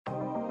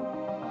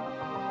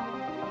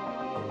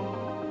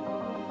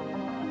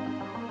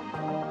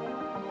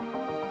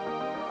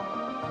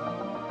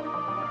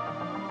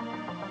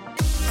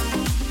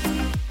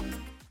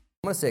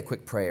going to say a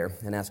quick prayer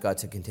and ask God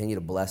to continue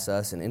to bless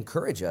us and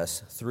encourage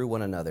us through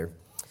one another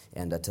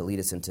and to lead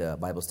us into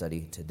Bible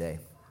study today.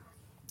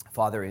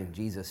 Father, in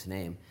Jesus'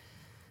 name,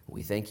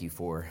 we thank you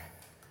for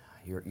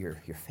your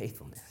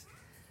faithfulness.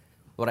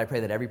 Lord, I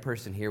pray that every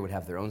person here would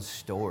have their own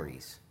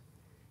stories,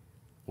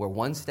 where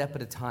one step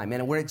at a time,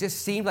 and where it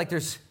just seemed like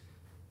there's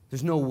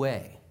no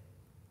way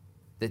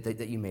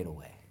that you made a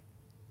way.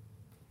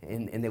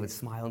 And they would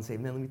smile and say,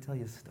 man, let me tell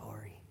you a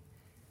story.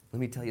 Let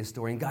me tell you a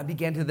story. And God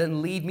began to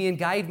then lead me and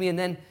guide me, and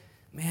then,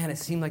 man, it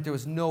seemed like there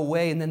was no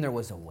way, and then there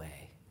was a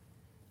way.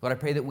 Lord, I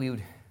pray that we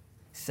would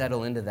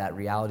settle into that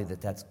reality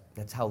that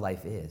that's how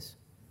life is.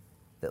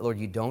 That, Lord,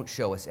 you don't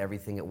show us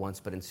everything at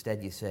once, but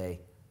instead you say,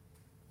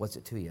 what's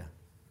it to you?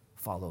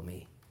 Follow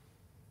me.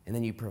 And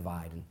then you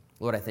provide. And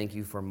Lord, I thank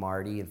you for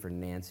Marty and for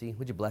Nancy.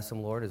 Would you bless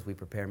them, Lord, as we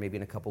prepare maybe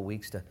in a couple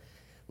weeks to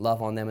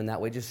love on them in that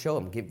way? Just show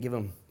them, give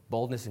them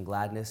boldness and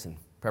gladness and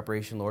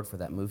preparation, Lord, for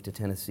that move to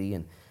Tennessee.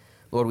 And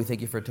Lord, we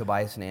thank you for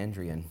Tobias and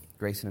Andrea and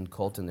Grayson and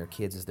Colton, their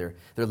kids, as they're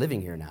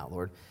living here now,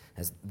 Lord,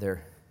 as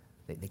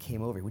they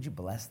came over. Would you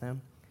bless them?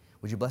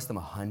 Would you bless them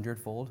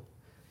 100-fold?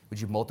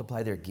 Would you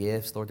multiply their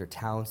gifts, Lord, their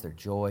talents, their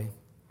joy,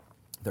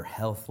 their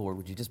health, Lord?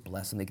 Would you just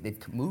bless them?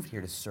 They've moved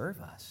here to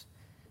serve us.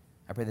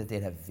 I pray that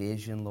they'd have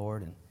vision,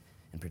 Lord,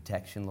 and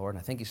protection, Lord.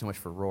 And I thank you so much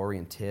for Rory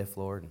and Tiff,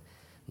 Lord, and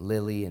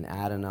Lily and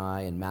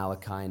Adonai and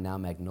Malachi and now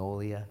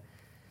Magnolia.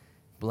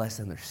 Bless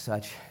them. They're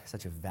such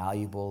a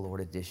valuable,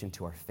 Lord, addition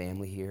to our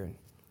family here, and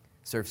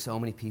serve so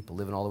many people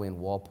living all the way in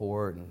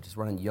Walport and just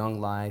running Young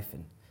Life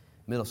and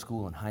middle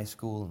school and high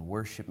school and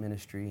worship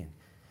ministry. And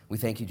we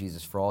thank you,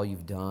 Jesus, for all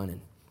you've done.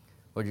 And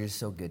Lord, you're just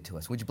so good to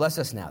us. Would you bless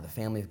us now, the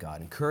family of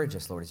God? Encourage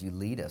us, Lord, as you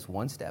lead us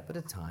one step at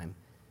a time.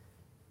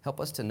 Help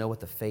us to know what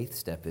the faith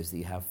step is that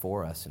you have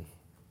for us. And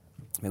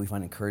may we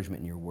find encouragement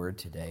in your word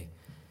today.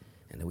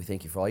 And we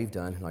thank you for all you've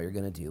done and all you're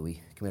going to do.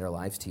 We commit our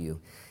lives to you.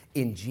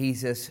 In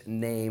Jesus'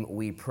 name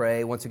we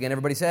pray. Once again,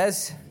 everybody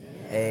says,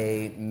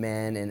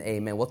 amen and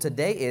amen. Well,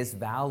 today is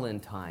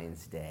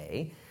Valentine's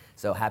Day.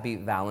 So happy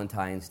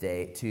Valentine's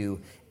Day to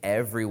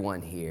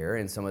everyone here.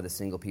 And some of the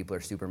single people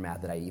are super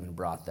mad that I even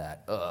brought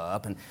that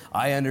up. And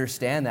I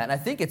understand that. And I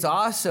think it's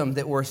awesome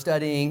that we're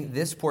studying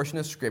this portion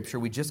of Scripture.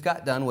 We just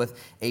got done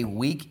with a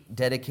week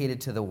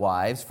dedicated to the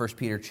wives, 1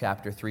 Peter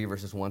chapter 3,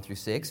 verses 1 through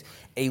 6.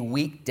 A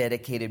week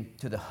dedicated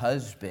to the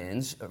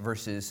husbands,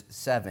 verses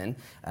 7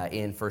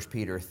 in 1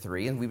 Peter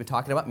 3. And we've been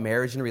talking about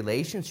marriage and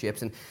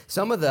relationships. And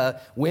some of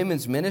the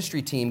women's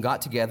ministry team got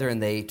together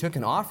and they took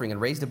an offering and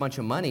raised a bunch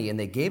of money. And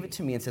they gave it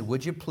to me and said,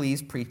 would you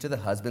please preach to the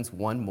husbands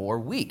one more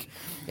week?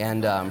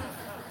 And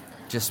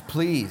just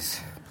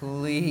please.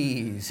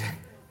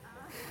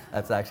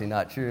 That's actually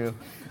not true.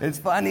 It's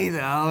funny,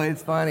 though.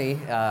 It's funny.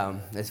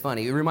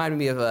 It reminded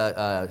me of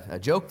a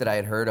joke that I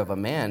had heard of a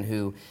man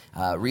who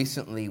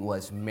recently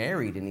was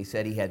married, and he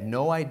said he had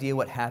no idea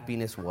what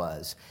happiness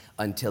was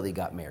until he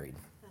got married.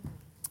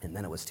 And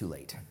then it was too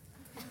late.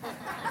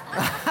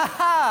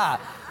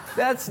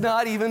 That's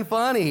not even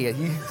funny.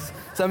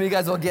 Some of you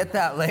guys will get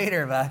that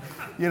later, but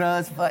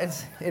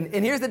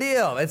and here's the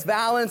deal. It's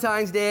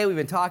Valentine's Day. We've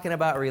been talking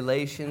about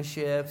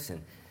relationships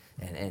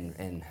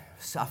and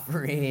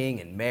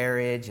suffering and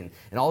marriage and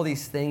all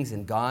these things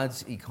in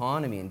God's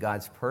economy and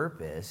God's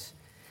purpose.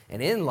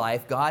 And in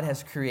life, God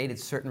has created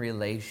certain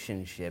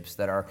relationships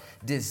that are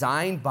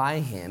designed by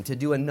Him to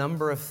do a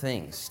number of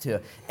things, to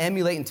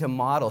emulate and to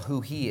model who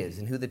He is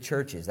and who the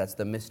church is. That's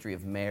the mystery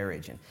of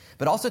marriage.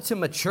 But also to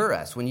mature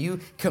us. When you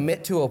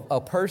commit to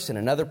a person,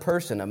 another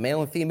person, a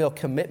male and female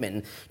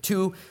commitment,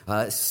 two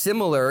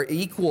similar,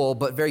 equal,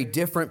 but very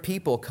different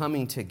people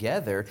coming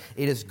together,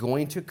 it is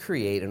going to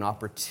create an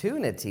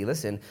opportunity,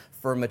 listen,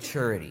 for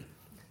maturity.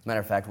 As a matter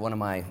of fact, one of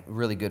my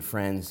really good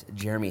friends,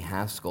 Jeremy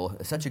Haskell,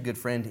 such a good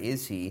friend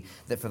is he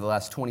that for the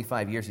last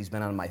 25 years he's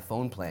been on my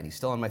phone plan. He's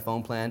still on my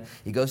phone plan.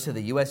 He goes to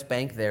the U.S.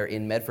 Bank there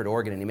in Medford,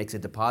 Oregon, and he makes a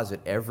deposit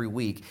every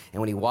week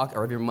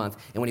or every month.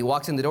 And when he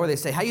walks in the door, they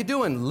say, "How you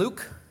doing,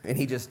 Luke?" And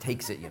he just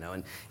takes it,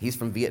 and he's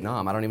from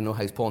Vietnam. I don't even know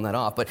how he's pulling that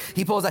off, but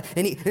he pulls that.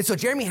 And so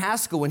Jeremy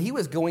Haskell, when he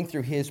was going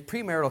through his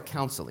premarital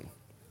counseling,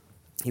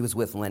 he was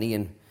with Lenny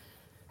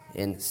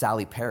and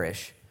Sally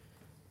Parrish,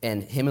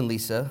 and him and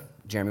Lisa,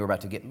 Jeremy, were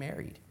about to get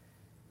married.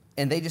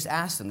 And they just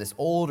asked him, this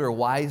older,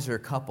 wiser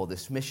couple,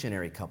 this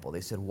missionary couple,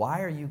 they said,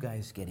 "Why are you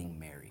guys getting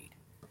married?"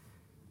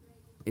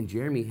 And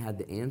Jeremy had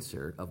the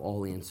answer of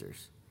all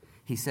answers.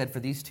 He said, "For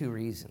these two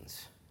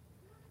reasons,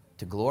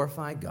 to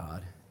glorify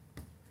God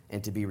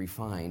and to be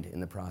refined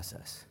in the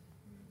process."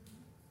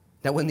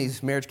 Now, when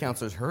these marriage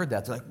counselors heard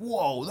that, they're like,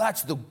 "Whoa,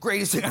 that's the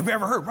greatest thing I've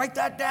ever heard. Write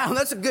that down.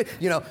 That's a good,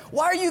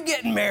 why are you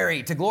getting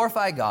married? To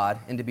glorify God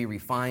and to be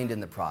refined in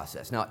the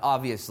process." Now,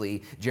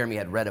 obviously, Jeremy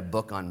had read a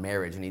book on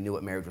marriage, and he knew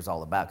what marriage was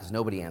all about, because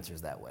nobody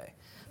answers that way.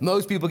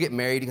 Most people get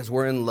married because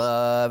we're in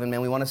love, and man,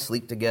 we want to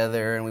sleep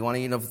together, and we want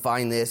to,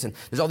 find this, and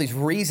there's all these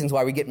reasons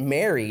why we get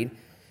married.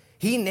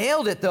 He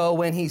nailed it, though,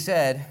 when he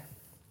said,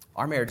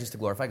 our marriage is to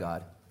glorify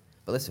God,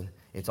 but listen,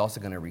 it's also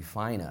going to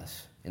refine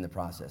us in the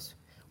process.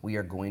 We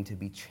are going to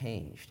be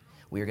changed.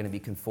 We are going to be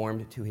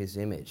conformed to His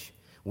image.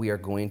 we are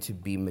going to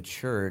be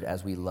matured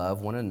as we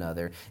love one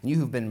another. And you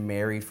who've been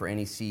married for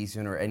any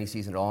season or any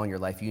season at all in your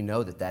life, you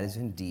know that that is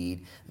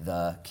indeed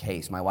the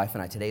case. My wife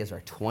and I, today is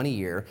our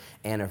 20-year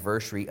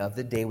anniversary of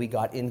the day we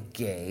got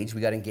engaged.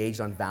 We got engaged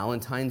on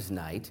Valentine's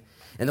night.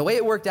 And the way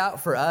it worked out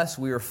for us,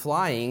 we were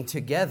flying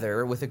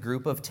together with a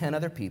group of 10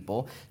 other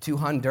people to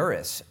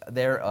Honduras.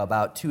 There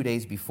about 2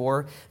 days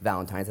before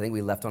Valentine's. I think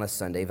we left on a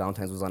Sunday.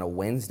 Valentine's was on a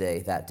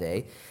Wednesday that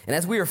day. And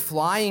as we were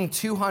flying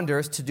to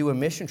Honduras to do a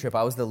mission trip,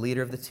 I was the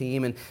leader of the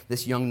team, and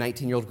this young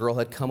 19-year-old girl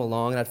had come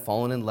along, and I'd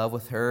fallen in love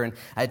with her, and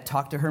I had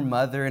talked to her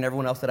mother and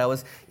everyone else that I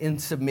was in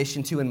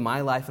submission to in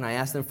my life, and I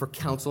asked them for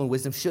counsel and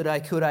wisdom. Should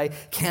I? Could I?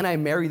 Can I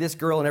marry this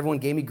girl? And everyone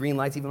gave me green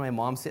lights, even my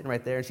mom sitting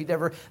right there, and she'd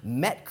never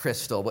met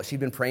Crystal, but she'd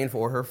been praying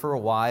for her for a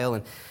while.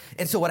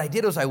 And so what I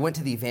did was I went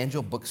to the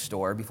Evangel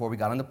bookstore before we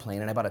got on the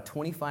plane, and I bought a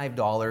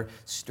 $25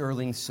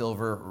 sterling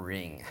silver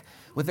ring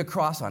with a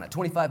cross on it.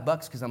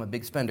 $25 because I'm a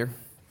big spender.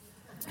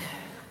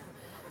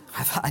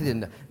 I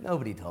didn't know.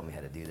 Nobody told me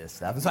how to do this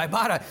stuff. So I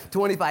bought a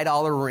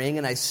 $25 ring,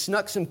 and I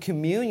snuck some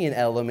communion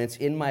elements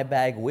in my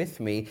bag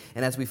with me.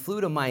 And as we flew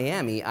to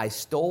Miami, I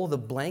stole the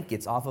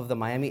blankets off of the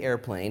Miami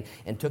airplane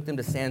and took them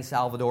to San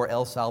Salvador,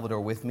 El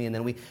Salvador with me. And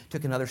then we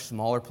took another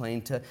smaller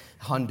plane to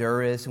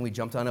Honduras, and we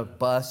jumped on a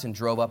bus and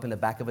drove up in the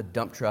back of a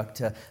dump truck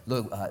to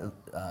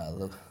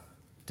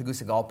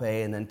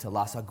Tegucigalpa and then to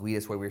Las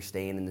Aguilas, where we were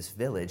staying in this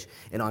village.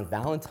 And on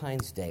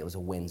Valentine's Day, it was a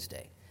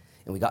Wednesday,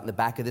 and we got in the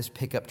back of this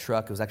pickup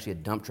truck. It was actually a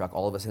dump truck,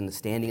 all of us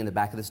standing in the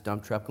back of this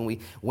dump truck, and we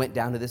went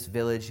down to this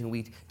village, and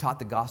we taught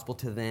the gospel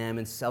to them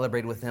and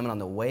celebrated with them. And on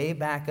the way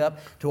back up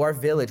to our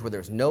village, where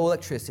there's no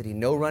electricity,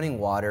 no running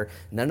water,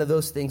 none of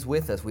those things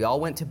with us, we all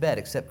went to bed,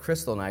 except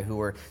Crystal and I, who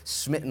were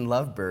smitten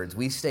lovebirds.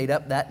 We stayed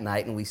up that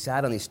night, and we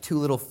sat on these two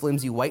little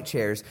flimsy white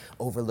chairs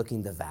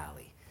overlooking the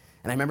valley.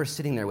 And I remember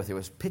sitting there with her. It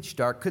was pitch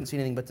dark, couldn't see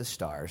anything but the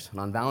stars. And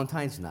on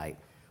Valentine's night,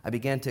 I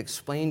began to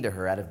explain to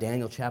her out of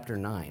Daniel chapter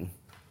 9,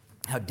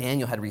 how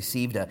Daniel had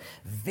received a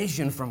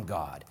vision from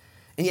God,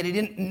 and yet he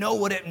didn't know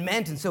what it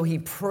meant, and so he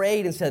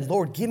prayed and said,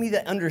 Lord, give me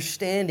that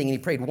understanding. And he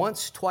prayed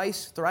once,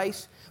 twice,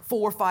 thrice,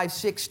 4, 5,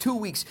 6, 2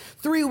 weeks.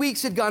 3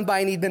 weeks had gone by,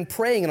 and he'd been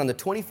praying, and on the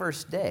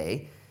 21st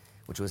day,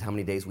 which was how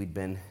many days we'd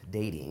been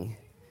dating,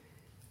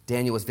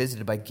 Daniel was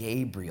visited by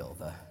Gabriel,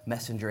 the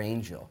messenger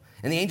angel.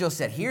 And the angel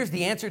said, here's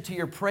the answer to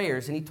your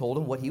prayers, and he told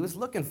him what he was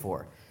looking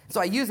for. So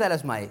I used that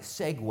as my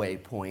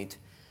segue point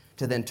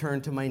to then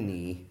turn to my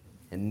knee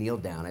and kneel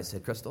down. I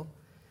said, Crystal,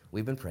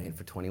 we've been praying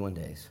for 21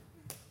 days.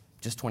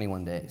 Just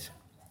 21 days.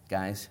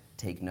 Guys,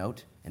 take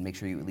note and make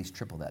sure you at least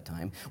triple that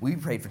time. We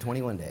prayed for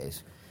 21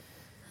 days.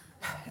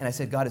 And I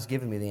said, God has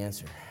given me the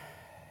answer.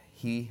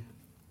 He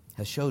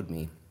has showed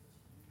me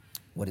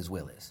what his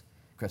will is.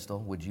 Crystal,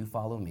 would you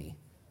follow me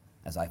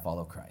as I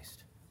follow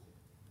Christ?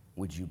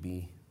 Would you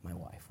be my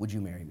wife? Would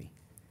you marry me?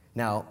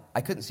 Now,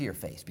 I couldn't see her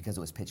face because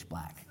it was pitch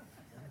black.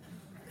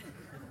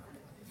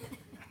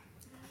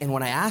 And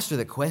when I asked her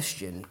the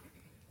question,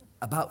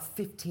 about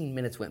 15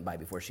 minutes went by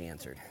before she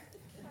answered.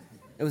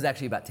 It was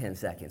actually about 10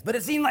 seconds. But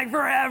it seemed like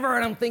forever,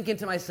 and I'm thinking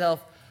to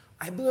myself,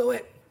 I blew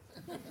it.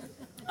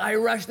 I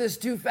rushed this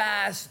too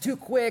fast, too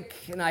quick,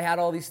 and I had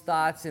all these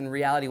thoughts. In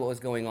reality, what was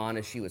going on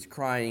is she was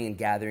crying and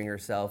gathering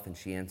herself, and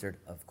she answered,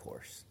 of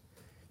course.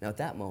 Now, at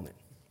that moment,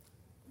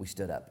 we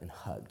stood up and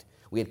hugged.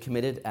 We had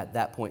committed at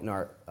that point in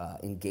our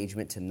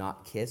engagement to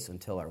not kiss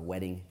until our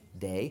wedding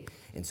day,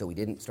 and so we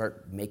didn't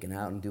start making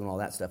out and doing all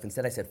that stuff.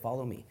 Instead, I said,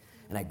 follow me.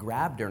 And I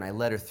grabbed her and I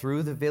led her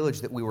through the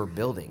village that we were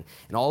building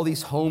and all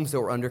these homes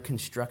that were under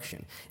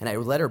construction. And I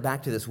led her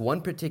back to this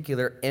one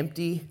particular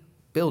empty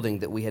building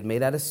that we had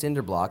made out of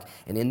cinder block.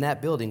 And in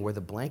that building were the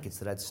blankets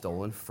that I'd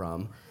stolen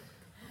from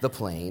the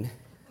plane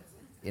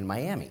in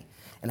Miami.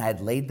 And I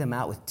had laid them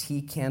out with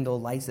tea candle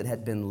lights that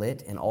had been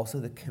lit and also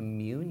the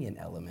communion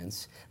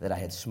elements that I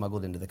had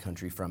smuggled into the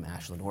country from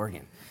Ashland,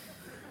 Oregon.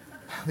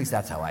 At least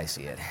that's how I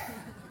see it.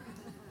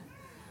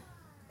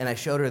 And I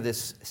showed her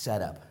this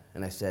setup.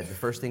 And I said, the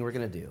first thing we're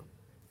going to do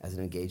as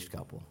an engaged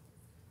couple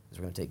is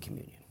we're going to take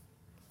communion.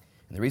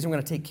 And the reason we're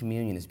going to take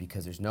communion is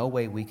because there's no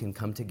way we can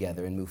come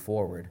together and move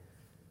forward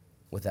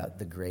without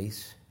the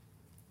grace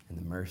and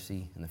the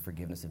mercy and the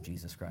forgiveness of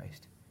Jesus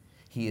Christ.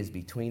 He is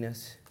between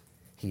us.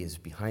 He is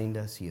behind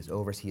us. He is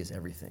over us. He is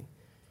everything.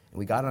 And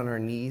we got on our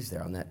knees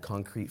there on that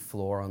concrete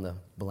floor on the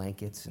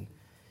blankets, and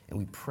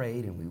we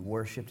prayed and we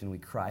worshiped and we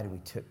cried and we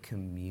took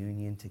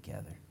communion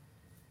together.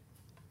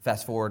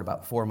 Fast forward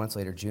about 4 months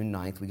later, June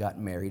 9th, we got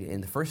married.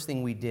 And the first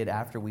thing we did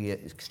after we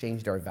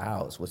exchanged our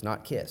vows was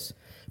not kiss.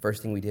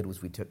 First thing we did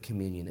was we took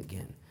communion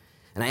again.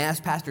 And I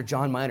asked Pastor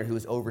John Miner, who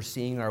was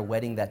overseeing our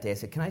wedding that day, I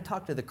said, can I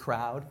talk to the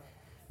crowd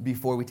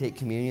before we take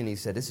communion? And he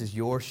said, this is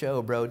your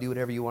show, bro. Do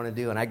whatever you want to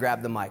do. And I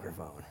grabbed the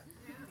microphone.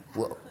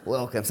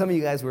 Welcome. Some of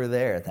you guys were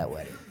there at that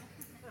wedding.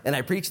 And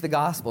I preached the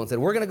gospel and said,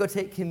 we're going to go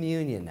take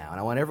communion now. And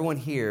I want everyone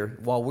here,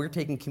 while we're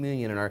taking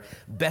communion and our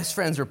best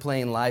friends are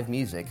playing live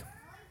music,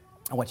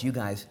 I want you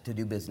guys to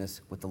do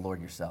business with the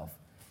Lord yourself.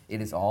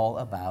 It is all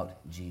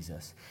about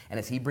Jesus. And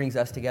as he brings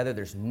us together,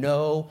 there's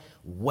no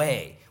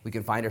way we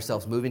can find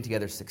ourselves moving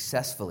together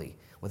successfully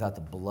without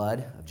the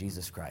blood of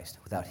Jesus Christ,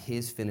 without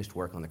his finished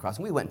work on the cross.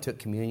 And we went and took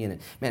communion,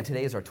 and man,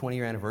 today is our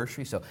 20-year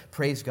anniversary, so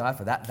praise God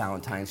for that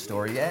Valentine's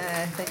story.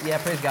 Yeah,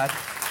 praise God.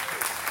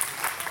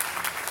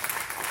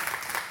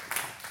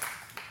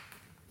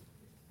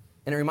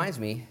 And it reminds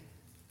me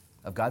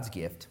of God's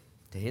gift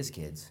to his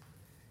kids.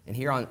 And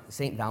here on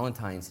St.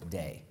 Valentine's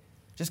Day,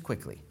 just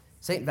quickly,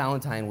 St.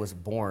 Valentine was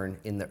born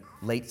in the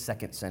late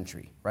 2nd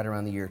century, right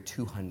around the year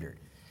 200.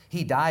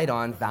 He died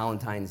on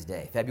Valentine's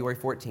Day, February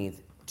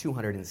 14th,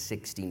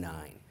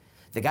 269.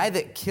 The guy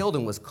that killed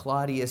him was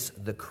Claudius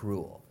the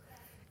Cruel.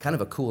 Kind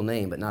of a cool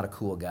name, but not a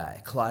cool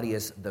guy.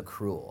 Claudius the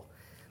Cruel.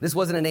 This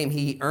wasn't a name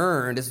he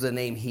earned, this was a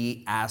name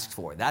he asked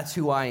for. That's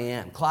who I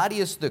am.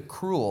 Claudius the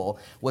Cruel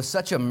was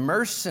such a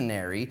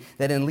mercenary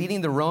that in leading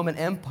the Roman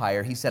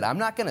Empire, he said, I'm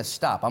not going to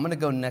stop. I'm going to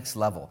go next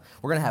level.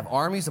 We're going to have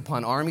armies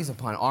upon armies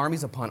upon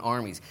armies upon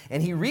armies.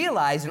 And he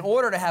realized in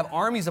order to have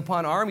armies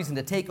upon armies and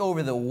to take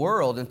over the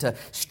world and to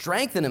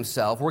strengthen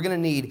himself, we're going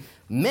to need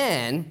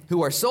men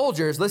who are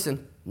soldiers,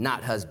 listen,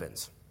 not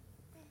husbands.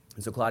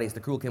 And so Claudius the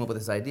Cruel came up with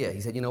this idea.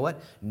 He said, you know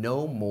what?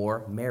 No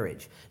more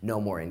marriage. No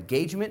more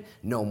engagement.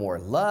 No more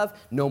love.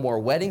 No more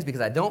weddings.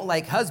 Because I don't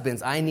like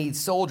husbands, I need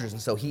soldiers.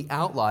 And so he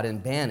outlawed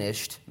and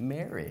banished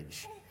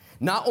marriage.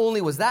 Not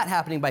only was that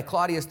happening by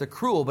Claudius the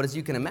Cruel, but as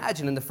you can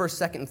imagine, in the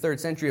 1st, 2nd, and 3rd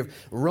century of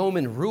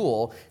Roman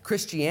rule,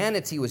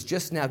 Christianity was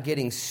just now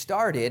getting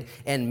started,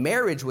 and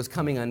marriage was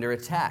coming under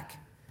attack.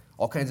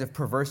 All kinds of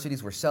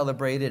perversities were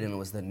celebrated, and it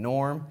was the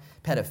norm.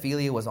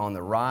 Pedophilia was on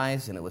the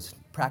rise, and it was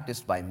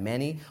practiced by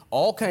many.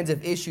 All kinds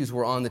of issues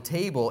were on the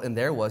table, and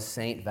there was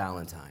St.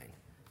 Valentine.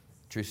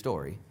 True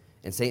story.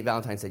 And St.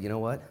 Valentine said, you know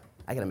what?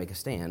 I got to make a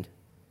stand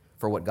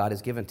for what God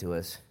has given to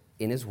us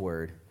in his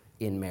word,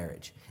 in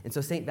marriage. And so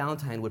St.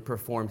 Valentine would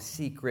perform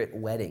secret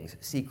weddings,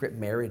 secret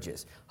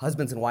marriages.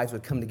 Husbands and wives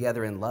would come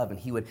together in love, and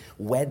he would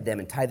wed them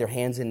and tie their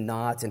hands in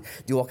knots and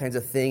do all kinds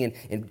of things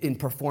and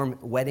perform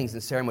weddings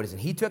and ceremonies.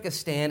 And he took a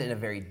stand in a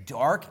very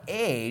dark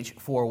age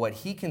for what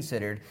he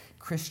considered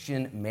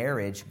Christian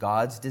marriage,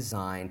 God's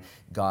design,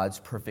 God's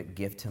perfect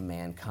gift to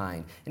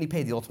mankind. And he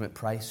paid the ultimate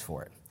price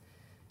for it.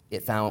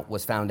 It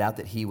was found out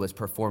that he was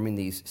performing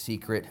these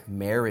secret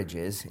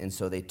marriages, and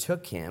so they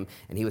took him,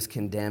 and he was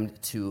condemned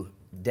to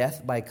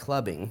death by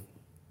clubbing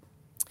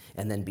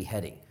and then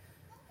beheading.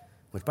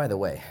 Which, by the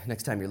way,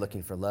 next time you're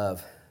looking for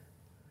love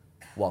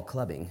while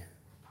clubbing,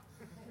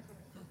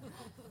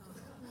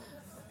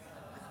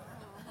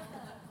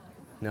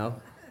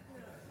 no?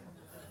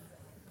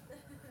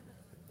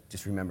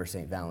 Just remember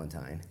St.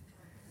 Valentine.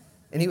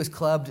 And he was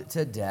clubbed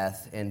to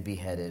death and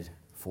beheaded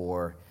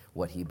for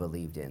what he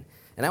believed in.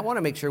 And I want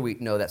to make sure we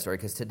know that story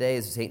because today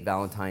is St.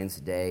 Valentine's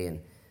Day,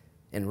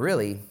 and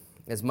really,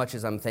 as much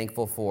as I'm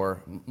thankful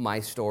for my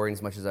story,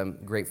 as much as I'm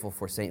grateful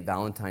for St.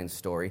 Valentine's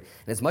story,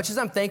 and as much as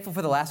I'm thankful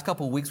for the last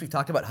couple of weeks we've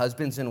talked about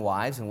husbands and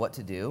wives and what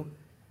to do,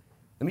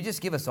 let me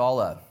just give us all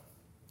a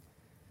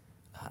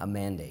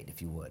mandate,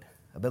 if you would,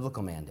 a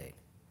biblical mandate.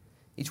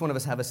 Each one of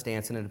us have a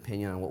stance and an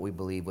opinion on what we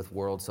believe with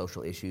world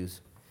social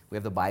issues. We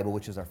have the Bible,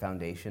 which is our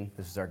foundation.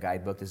 This is our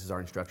guidebook. This is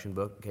our instruction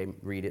book. Okay,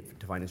 read it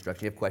to find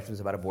instruction. You have questions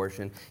about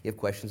abortion. You have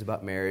questions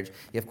about marriage.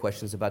 You have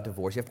questions about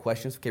divorce. You have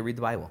questions. Okay, read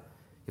the Bible.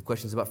 You have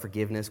questions about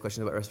forgiveness,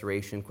 questions about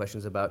restoration,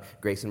 questions about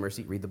grace and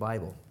mercy. Read the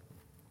Bible.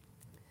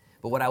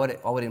 But what I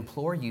would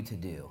implore you to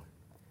do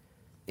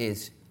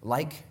is,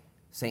 like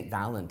St.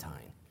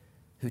 Valentine,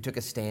 who took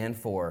a stand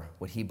for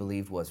what he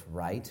believed was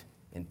right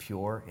and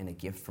pure and a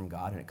gift from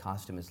God, and it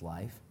cost him his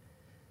life.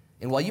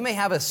 And while you may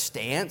have a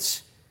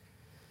stance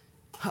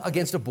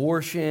against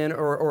abortion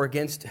or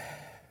against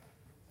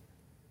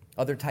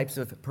other types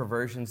of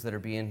perversions that are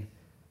being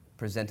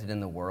presented in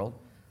the world,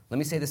 let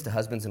me say this to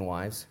husbands and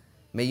wives.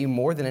 May you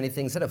more than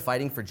anything, instead of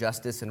fighting for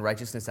justice and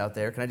righteousness out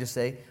there, can I just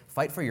say,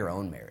 fight for your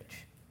own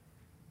marriage.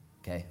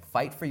 Okay?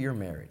 Fight for your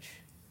marriage.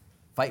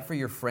 Fight for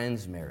your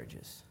friends'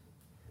 marriages.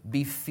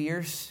 Be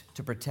fierce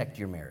to protect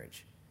your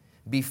marriage.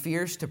 Be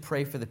fierce to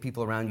pray for the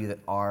people around you that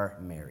are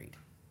married.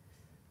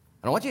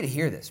 And I want you to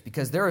hear this,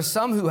 because there are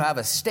some who have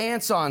a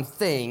stance on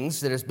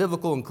things that is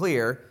biblical and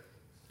clear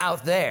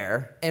out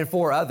there and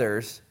for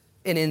others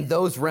and in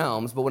those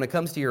realms, but when it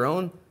comes to your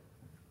own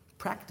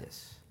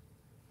practice,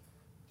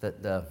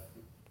 the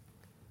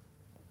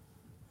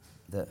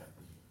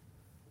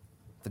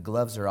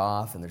gloves are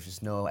off and there's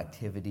just no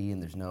activity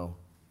and there's no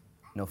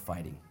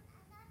fighting.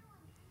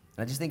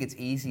 And I just think it's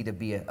easy to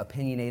be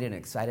opinionated and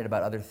excited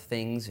about other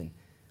things. And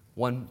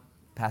one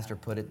pastor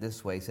put it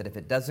this way. He said, if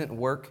it doesn't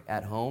work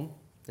at home,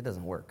 it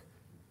doesn't work.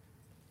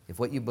 If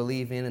what you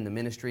believe in the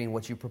ministry and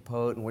what you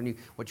propose and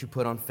what you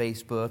put on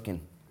Facebook, and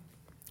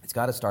it's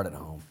got to start at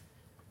home.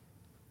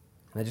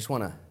 And I just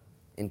want to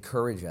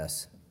encourage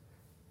us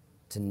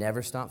to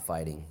never stop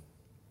fighting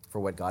for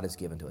what God has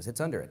given to us.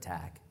 It's under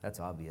attack. That's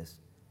obvious.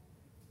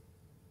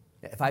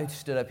 If I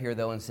stood up here,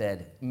 though, and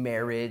said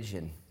marriage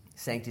and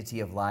sanctity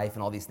of life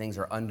and all these things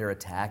are under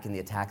attack and the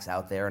attack's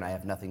out there and I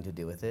have nothing to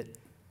do with it,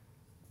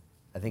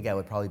 I think I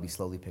would probably be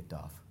slowly picked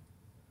off.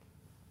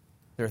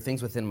 There are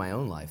things within my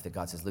own life that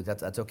God says, Luke,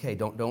 that's okay.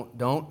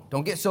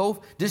 Don't get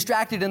so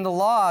distracted in the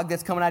log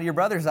that's coming out of your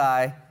brother's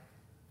eye,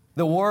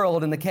 the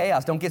world and the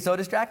chaos. Don't get so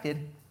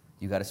distracted.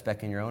 You got a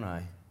speck in your own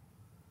eye.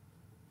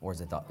 Or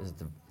is it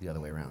the other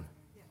way around?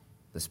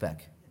 The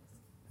speck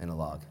and a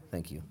log.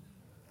 Thank you.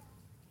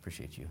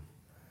 Appreciate you.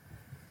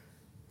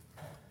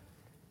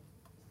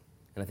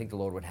 And I think the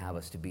Lord would have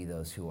us to be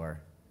those who are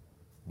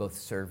both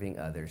serving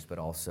others, but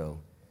also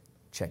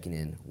checking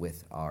in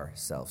with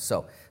ourselves.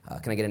 So,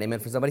 can I get an amen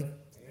from somebody?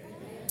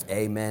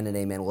 Amen and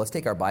amen. Well, let's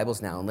take our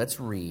Bibles now and let's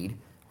read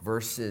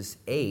verses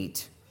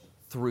 8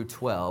 through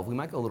 12. We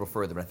might go a little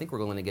further, but I think we're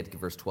going to get to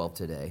verse 12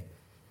 today.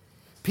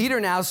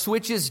 Peter now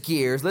switches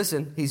gears.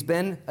 Listen, he's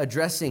been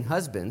addressing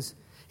husbands.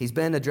 He's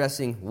been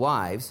addressing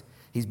wives.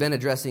 He's been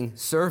addressing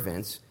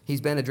servants.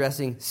 He's been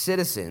addressing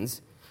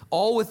citizens,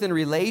 all within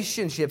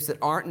relationships that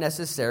aren't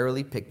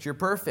necessarily picture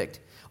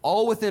perfect.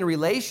 All within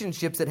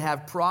relationships that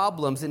have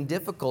problems and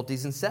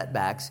difficulties and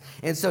setbacks.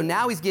 And so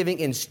now he's giving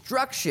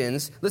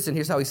instructions. Listen,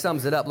 here's how he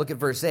sums it up. Look at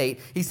verse 8.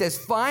 He says,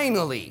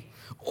 finally,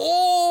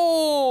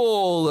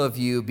 all of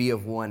you be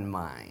of one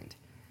mind.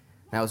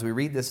 Now, as we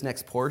read this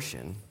next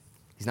portion,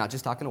 he's not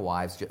just talking to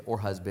wives or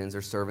husbands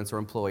or servants or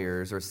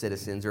employers or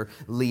citizens or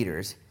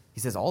leaders.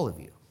 He says, all of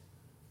you.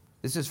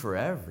 This is for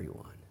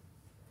everyone.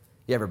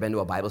 You ever been to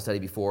a Bible study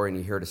before and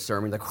you heard a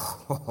sermon like,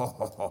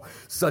 oh,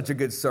 such a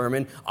good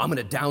sermon. I'm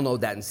going to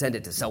download that and send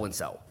it to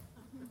so-and-so.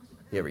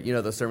 You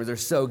know those sermons are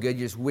so good.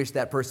 You just wish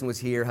that person was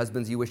here.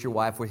 Husbands, you wish your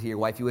wife was here.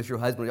 Wife, you wish your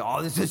husband was here.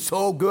 Oh, this is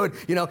so good.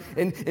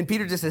 And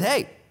Peter just said,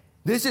 hey,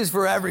 this is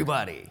for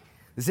everybody.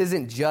 This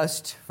isn't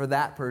just for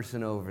that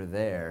person over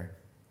there.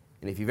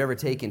 And if you've ever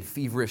taken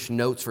feverish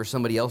notes for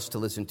somebody else to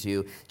listen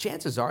to,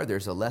 chances are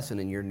there's a lesson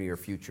in your near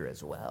future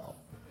as well.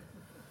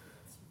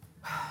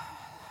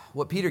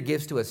 What Peter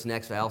gives to us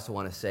next, I also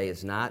want to say,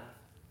 is not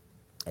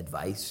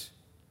advice.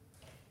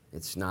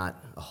 It's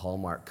not a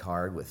Hallmark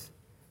card with,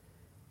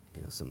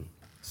 some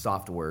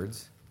soft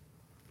words.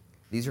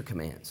 These are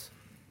commands.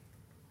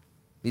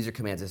 These are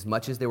commands. As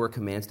much as they were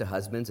commands to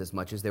husbands, as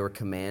much as they were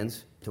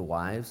commands to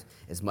wives,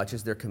 as much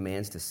as they're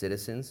commands to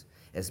citizens,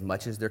 as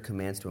much as they're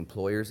commands to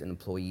employers and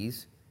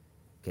employees.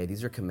 Okay,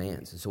 these are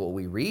commands. And so what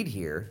we read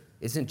here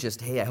isn't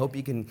just, hey, I hope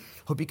you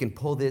can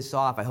pull this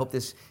off. I hope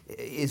this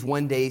is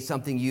one day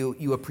something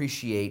you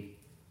appreciate.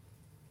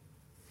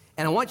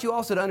 And I want you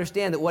also to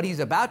understand that what he's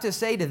about to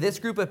say to this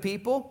group of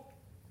people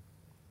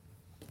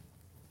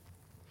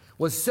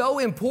was so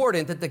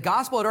important that the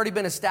gospel had already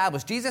been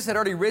established. Jesus had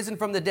already risen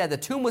from the dead. The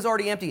tomb was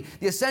already empty.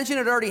 The ascension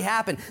had already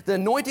happened. The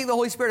anointing of the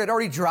Holy Spirit had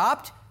already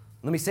dropped.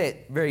 Let me say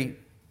it very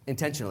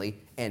intentionally,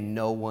 and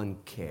no one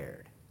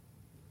cared.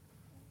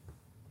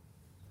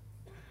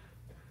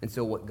 And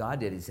so what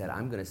God did, he said,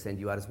 I'm going to send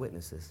you out as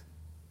witnesses.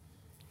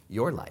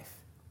 Your life,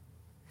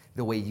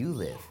 the way you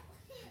live,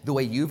 the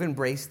way you've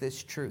embraced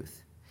this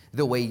truth,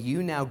 the way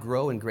you now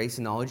grow in grace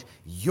and knowledge,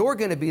 you're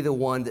going to be the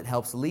one that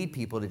helps lead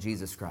people to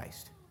Jesus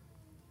Christ.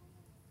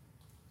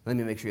 Let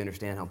me make sure you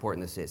understand how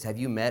important this is. Have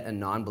you met a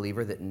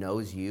non-believer that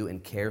knows you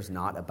and cares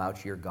not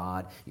about your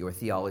God, your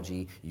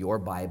theology, your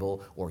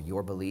Bible, or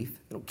your belief?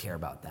 They don't care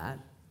about that.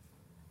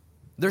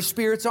 Their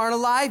spirits aren't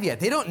alive yet.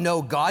 They don't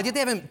know God yet.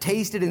 They haven't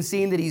tasted and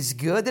seen that he's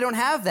good. They don't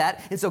have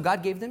that. And so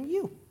God gave them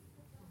you.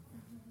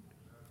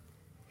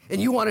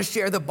 And you want to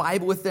share the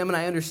Bible with them, and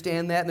I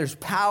understand that. And there's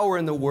power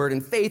in the Word,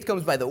 and faith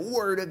comes by the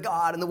Word of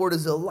God, and the Word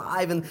is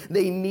alive, and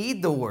they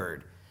need the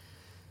Word.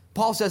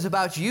 Paul says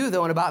about you,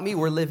 though, and about me,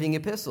 we're living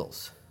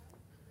epistles.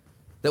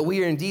 That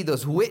we are indeed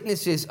those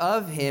witnesses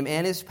of him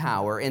and his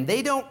power. And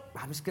they don't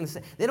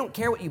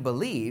care what you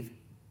believe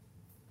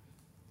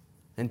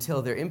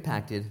until they're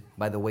impacted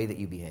by the way that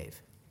you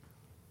behave.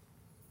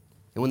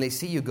 And when they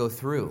see you go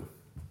through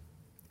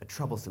a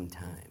troublesome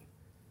time,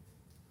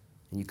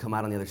 and you come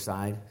out on the other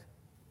side,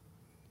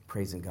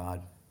 praising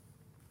God,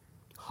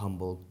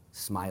 humbled,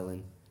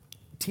 smiling,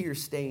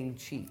 tear-stained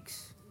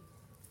cheeks,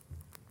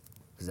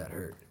 because that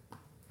hurt.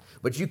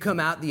 But you come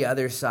out the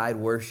other side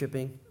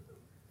worshiping,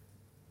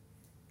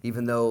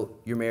 even though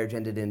your marriage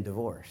ended in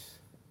divorce,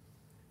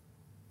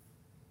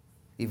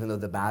 even though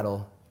the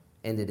battle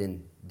ended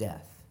in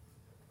death,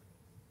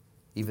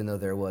 even though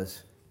there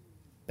was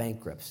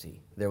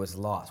bankruptcy, there was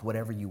loss,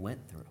 whatever you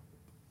went through.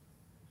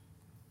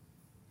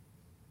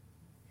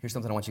 Here's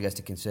something I want you guys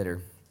to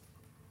consider.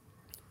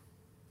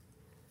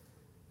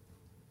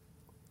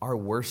 Our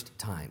worst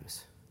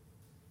times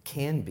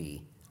can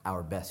be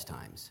our best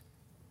times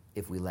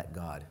if we let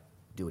God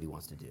do what he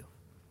wants to do.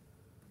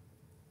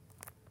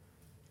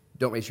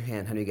 Don't raise your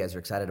hand. How many of you guys are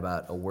excited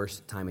about a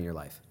worst time in your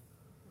life?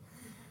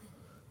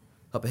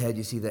 Up ahead,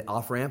 you see the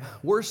off-ramp.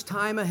 Worst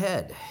time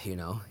ahead, You're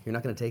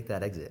not going to take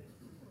that exit.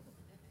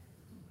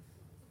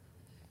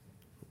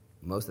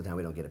 Most of the time,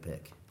 we don't get a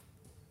pick.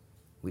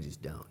 We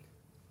just don't.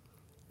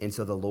 And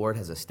so the Lord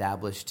has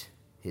established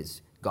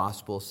his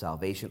gospel,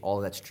 salvation. All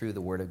of that's true.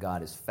 The Word of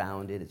God is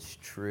founded. It's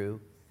true.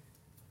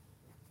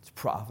 It's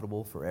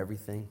profitable for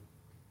everything.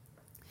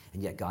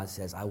 And yet God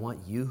says, I want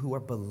you who are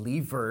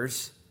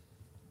believers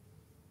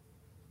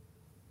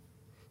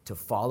to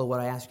follow what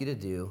I ask you to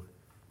do,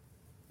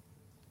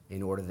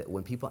 in order that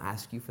when people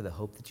ask you for the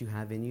hope that you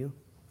have in you,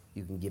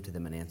 you can give to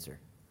them an answer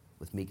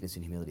with meekness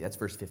and humility. That's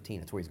verse 15.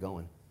 That's where he's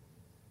going.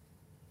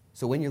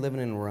 So when you're living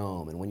in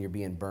Rome and when you're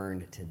being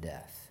burned to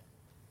death,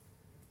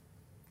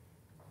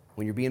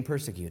 when you're being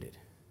persecuted,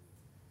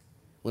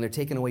 when they're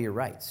taking away your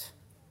rights,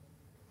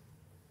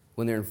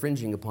 when they're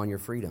infringing upon your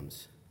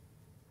freedoms,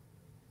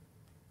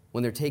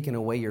 when they're taking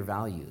away your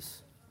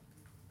values,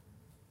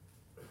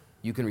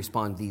 you can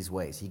respond these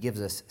ways. He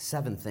gives us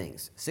 7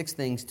 things, 6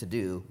 things to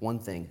do, 1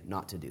 thing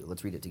not to do.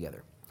 Let's read it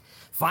together.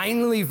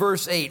 Finally,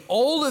 verse 8,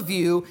 all of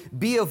you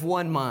be of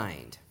one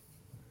mind.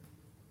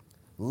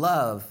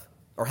 Love,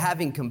 or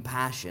having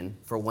compassion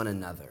for one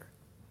another.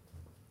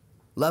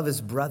 Love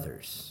as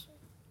brothers.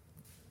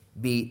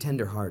 Be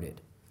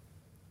tenderhearted.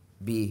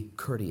 Be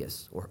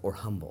courteous or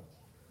humble.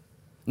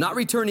 Not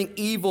returning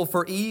evil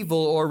for evil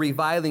or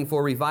reviling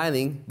for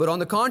reviling, but on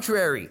the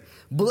contrary,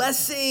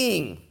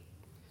 blessing,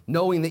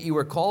 knowing that you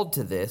were called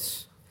to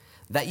this,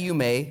 that you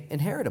may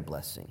inherit a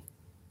blessing.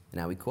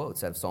 Now he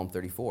quotes out of Psalm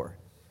 34.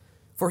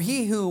 For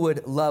he who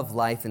would love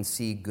life and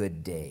see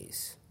good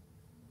days,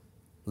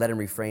 let him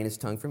refrain his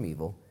tongue from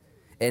evil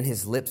and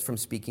his lips from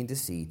speaking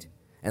deceit,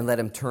 and let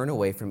him turn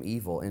away from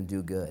evil and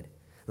do good.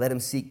 Let him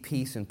seek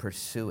peace and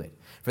pursue it.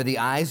 For the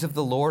eyes of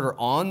the Lord are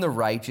on the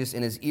righteous,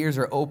 and his ears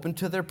are open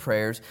to their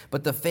prayers.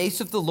 But the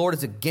face of the Lord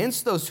is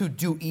against those who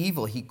do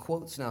evil. He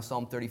quotes now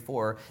Psalm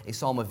 34, a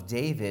psalm of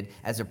David,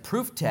 as a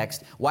proof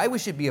text why we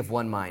should be of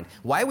one mind,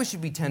 why we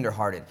should be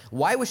tenderhearted,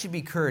 why we should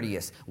be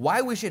courteous,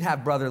 why we should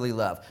have brotherly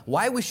love,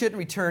 why we shouldn't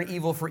return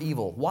evil for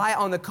evil, why,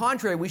 on the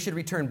contrary, we should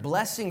return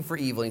blessing for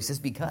evil. And he says,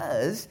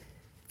 because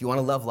if you want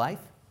to love life,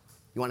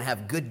 you want to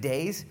have good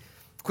days.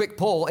 Quick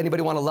poll,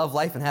 anybody want to love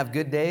life and have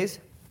good days?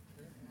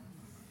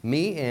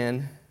 Me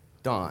and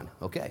Don.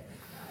 Okay.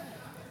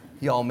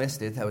 Y'all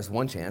missed it. That was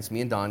one chance.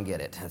 Me and Don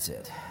get it. That's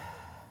it.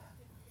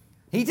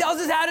 He tells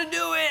us how to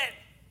do it.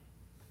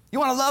 You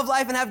want to love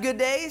life and have good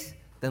days?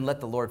 Then let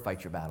the Lord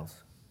fight your battles.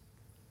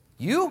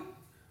 You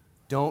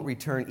don't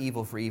return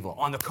evil for evil.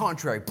 On the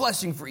contrary,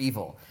 blessing for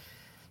evil.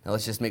 Now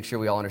let's just make sure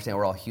we all understand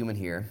we're all human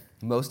here.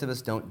 Most of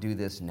us don't do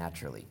this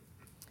naturally.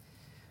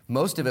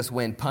 Most of us,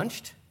 when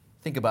punched,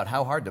 think about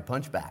how hard to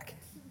punch back.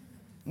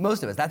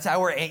 Most of us. That's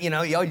how we're,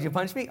 yo, did you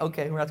punch me?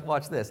 Okay, we're going to have to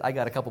watch this. I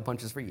got a couple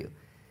punches for you.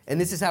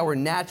 And this is how we're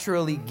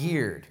naturally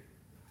geared.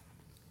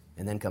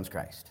 And then comes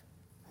Christ,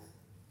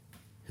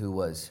 who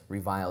was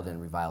reviled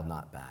and reviled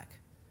not back,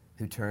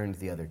 who turned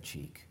the other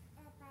cheek,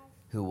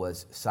 who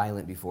was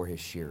silent before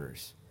his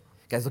shearers.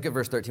 Guys, look at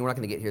verse 13. We're not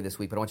going to get here this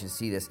week, but I want you to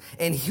see this.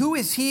 And who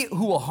is he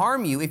who will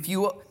harm you if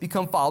you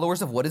become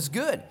followers of what is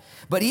good?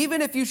 But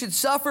even if you should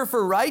suffer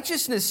for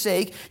righteousness'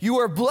 sake, you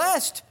are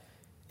blessed.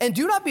 And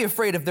do not be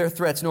afraid of their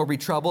threats, nor be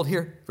troubled.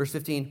 Here, verse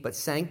 15, but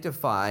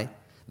sanctify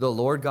the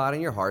Lord God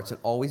in your hearts, and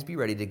always be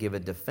ready to give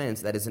a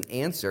defense, that is an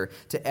answer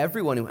to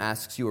everyone who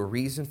asks you a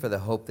reason for the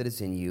hope that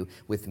is in you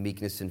with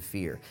meekness and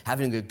fear.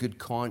 Having a good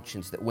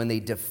conscience, that when they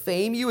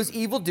defame you as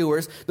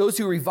evildoers, those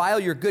who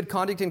revile your good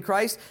conduct in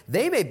Christ,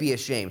 they may be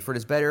ashamed. For it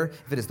is better,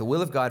 if it is the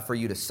will of God for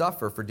you to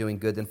suffer for doing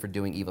good than for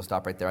doing evil.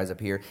 Stop right there, eyes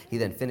up here. He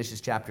then finishes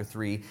chapter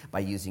 3 by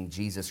using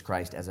Jesus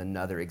Christ as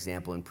another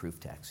example and proof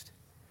text.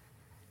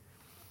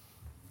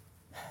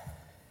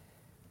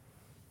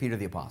 Peter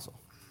the Apostle,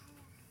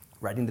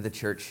 writing to the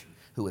church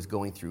who was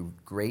going through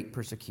great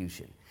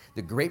persecution.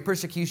 The great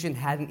persecution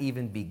hadn't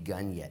even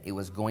begun yet. It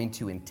was going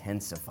to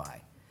intensify.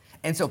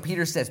 And so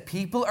Peter says,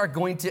 people are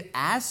going to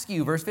ask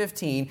you, verse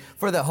 15,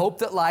 for the hope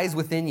that lies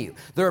within you.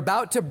 They're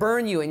about to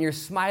burn you and you're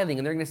smiling,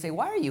 and they're going to say,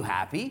 why are you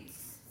happy?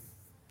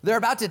 They're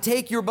about to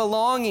take your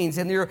belongings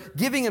and you're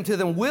giving them to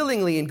them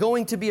willingly and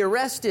going to be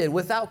arrested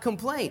without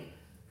complaint.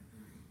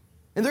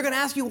 And they're going to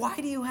ask you, why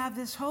do you have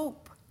this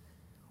hope?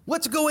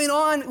 What's going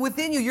on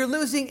within you? You're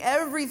losing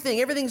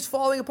everything. Everything's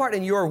falling apart.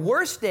 And your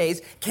worst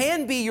days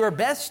can be your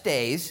best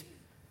days.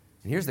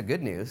 And here's the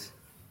good news.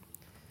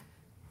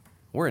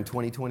 We're in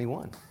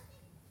 2021.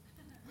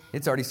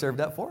 It's already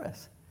served up for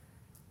us.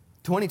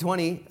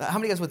 2020, how many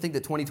of you guys would think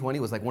that 2020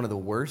 was like one of the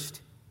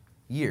worst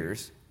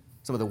years,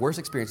 some of the worst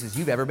experiences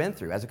you've ever been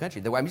through as a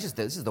country? I mean,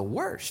 this is the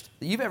worst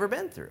that you've ever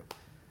been through.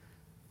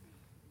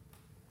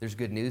 There's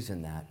good news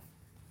in that.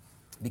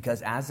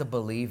 Because as a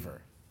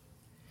believer,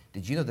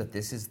 did you know that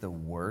this is the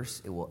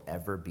worst it will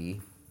ever be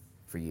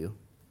for you?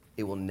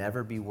 It will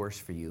never be worse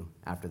for you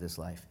after this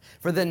life.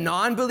 For the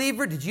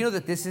non-believer, did you know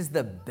that this is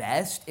the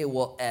best it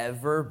will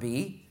ever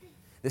be?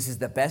 This is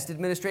the best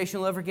administration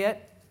you'll ever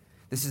get.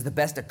 This is the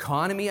best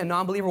economy a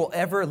non-believer will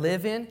ever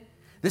live in.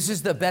 This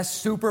is the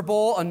best Super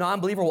Bowl a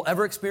non-believer will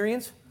ever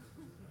experience.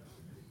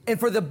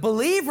 And for the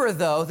believer,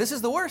 though, this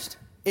is the worst.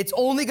 It's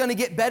only going to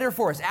get better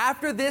for us.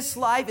 After this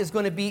life is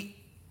going to be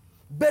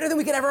better than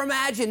we could ever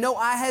imagine. No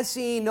eye has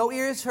seen, no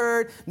ear has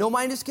heard, no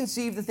mind has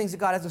conceived the things that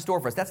God has in store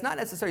for us. That's not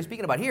necessarily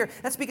speaking about here.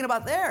 That's speaking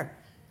about there.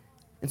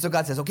 And so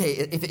God says, okay,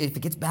 if it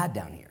gets bad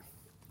down here,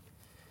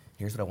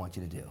 here's what I want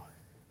you to do.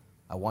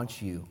 I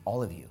want you,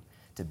 all of you,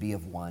 to be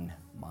of one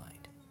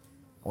mind.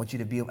 I want you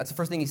to be, that's the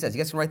first thing he says.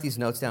 You guys can write these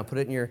notes down. Put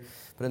in there,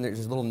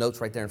 there's little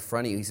notes right there in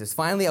front of you. He says,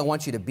 finally, I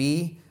want you to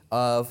be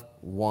of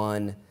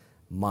one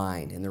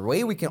mind. And the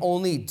way we can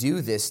only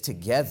do this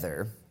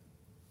together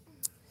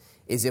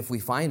is if we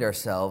find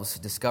ourselves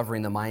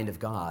discovering the mind of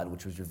God,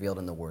 which was revealed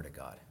in the Word of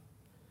God.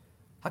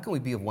 How can we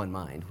be of one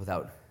mind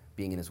without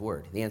being in His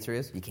Word? The answer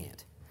is, you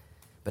can't.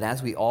 But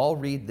as we all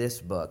read this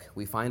book,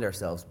 we find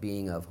ourselves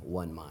being of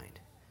one mind.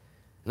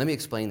 Let me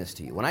explain this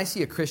to you. When I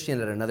see a Christian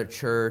at another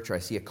church, or I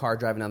see a car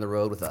driving down the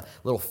road with a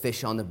little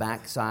fish on the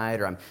backside,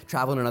 or I'm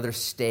traveling to another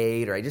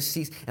state, or I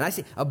see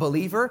a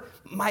believer,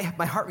 my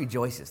heart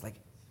rejoices. Like,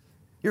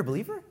 you're a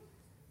believer?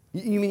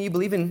 You mean you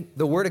believe in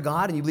the Word of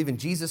God, and you believe in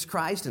Jesus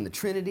Christ, and the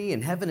Trinity,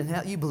 and heaven and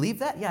hell? You believe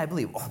that? Yeah, I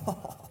believe.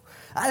 Oh,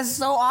 that's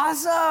so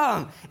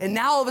awesome. And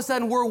now all of a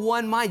sudden we're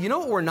one mind. You know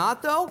what we're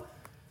not, though?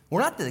 We're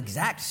not the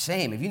exact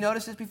same. Have you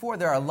noticed this before?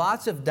 There are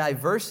lots of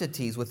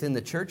diversities within the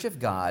church of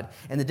God,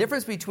 and the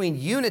difference between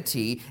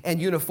unity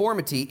and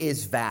uniformity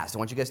is vast. I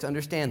want you guys to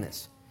understand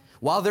this.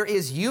 While there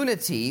is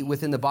unity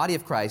within the body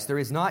of Christ, there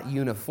is not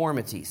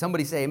uniformity.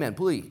 Somebody say amen,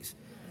 please.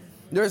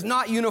 There's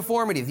not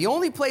uniformity. The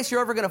only place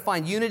you're ever going to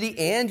find unity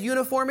and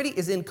uniformity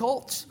is in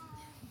cults.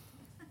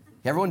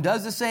 Everyone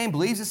does the same,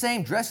 believes the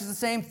same, dresses the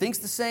same, thinks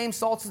the same,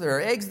 salts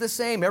their eggs the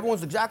same.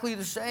 Everyone's exactly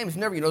the same. It's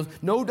never,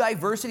 no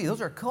diversity.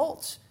 Those are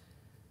cults.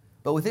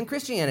 But within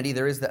Christianity,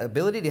 there is the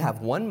ability to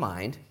have one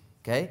mind,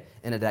 okay,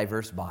 and a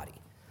diverse body.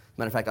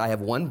 Matter of fact, I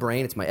have one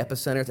brain. It's my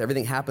epicenter.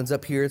 Everything happens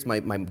up here. It's my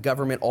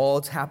government. All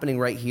it's happening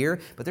right here.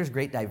 But there's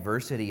great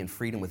diversity and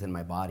freedom within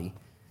my body.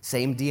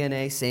 Same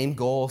DNA, same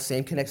goal,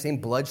 same connect, same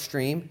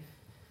bloodstream.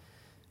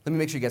 Let me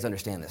make sure you guys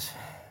understand this.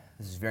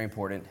 This is very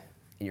important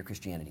in your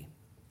Christianity,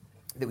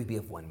 that we be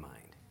of one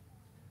mind.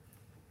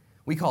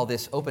 We call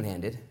this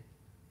open-handed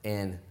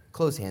and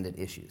closed-handed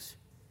issues.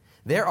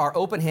 There are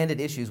open-handed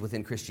issues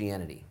within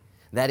Christianity.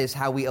 That is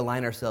how we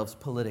align ourselves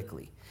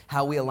politically,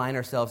 how we align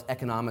ourselves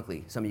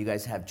economically. Some of you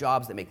guys have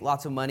jobs that make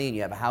lots of money, and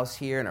you have a house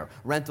here and a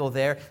rental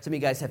there. Some of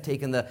you guys have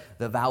taken the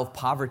vow of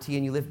poverty,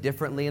 and you live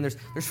differently, and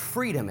there's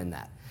freedom in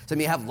that. Some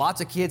of you have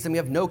lots of kids, some of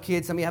you have no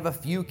kids, some of you have a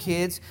few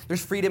kids.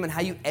 There's freedom in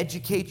how you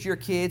educate your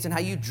kids and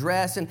how you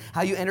dress and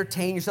how you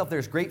entertain yourself.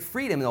 There's great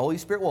freedom, and the Holy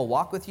Spirit will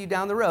walk with you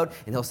down the road,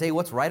 and He'll say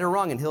what's right or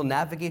wrong, and He'll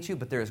navigate you,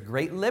 but there is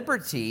great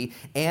liberty,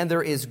 and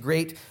there is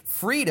great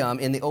freedom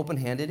in the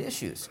open-handed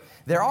issues.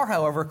 There are,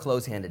 however,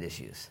 closed-handed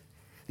issues.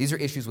 These are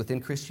issues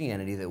within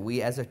Christianity that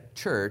we as a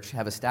church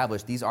have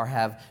established. These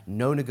have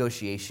no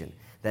negotiation.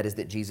 That is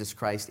that Jesus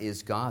Christ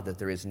is God, that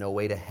there is no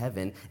way to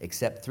heaven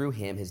except through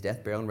Him, His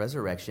death, burial, and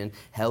resurrection.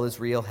 Hell is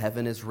real.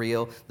 Heaven is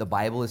real. The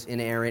Bible is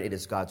inerrant. It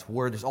is God's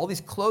Word. There's all these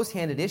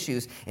close-handed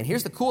issues. And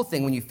here's the cool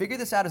thing. When you figure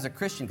this out as a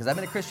Christian, because I've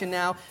been a Christian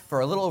now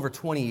for a little over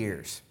 20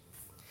 years,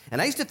 and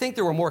I used to think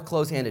there were more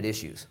close-handed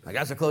issues. Like,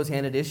 that's a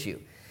close-handed issue.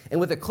 And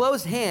with a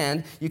closed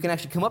hand, you can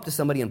actually come up to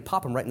somebody and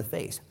pop them right in the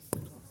face.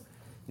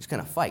 Just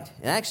kind of fight.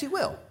 And I actually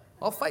will.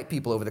 I'll fight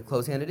people over the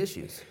closed-handed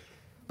issues.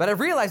 But I've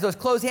realized those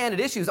closed-handed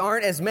issues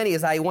aren't as many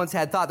as I once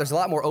had thought. There's a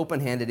lot more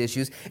open-handed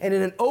issues. And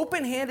in an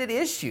open-handed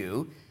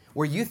issue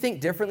where you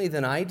think differently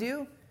than I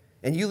do,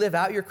 and you live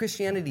out your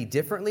Christianity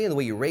differently in the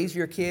way you raise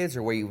your kids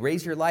or where you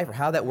raise your life or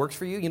how that works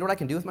for you, you know what I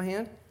can do with my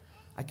hand?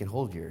 I can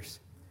hold yours.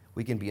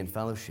 We can be in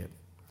fellowship.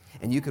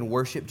 And you can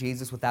worship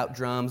Jesus without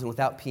drums and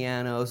without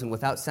pianos and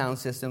without sound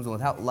systems and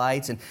without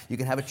lights. And you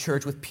can have a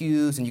church with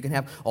pews and you can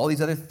have all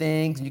these other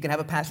things. And you can have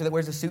a pastor that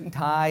wears a suit and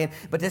tie.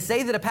 But to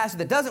say that a pastor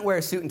that doesn't wear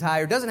a suit and tie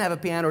or doesn't have a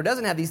piano or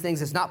doesn't have these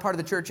things is not part of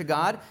the church of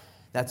God,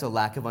 that's a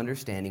lack of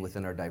understanding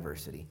within our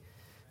diversity.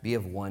 Be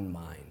of one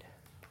mind.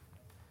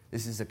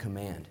 This is a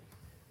command.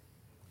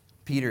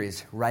 Peter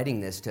is writing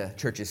this to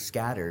churches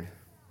scattered.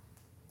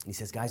 He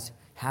says, guys,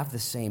 have the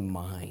same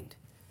mind.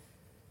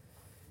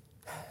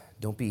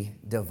 Don't be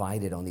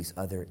divided on these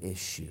other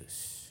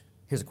issues.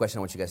 Here's a question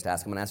I want you guys to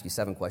ask. I'm going to ask you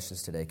 7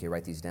 questions today. Okay,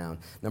 write these down.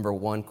 Number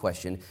 1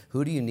 question,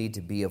 who do you need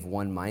to be of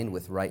one mind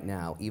with right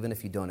now, even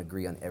if you don't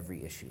agree on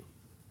every issue?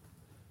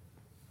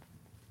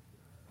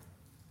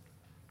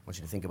 I want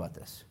you to think about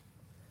this.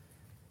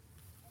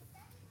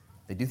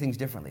 They do things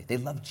differently. They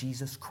love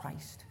Jesus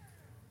Christ.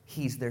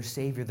 He's their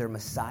Savior, their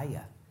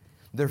Messiah.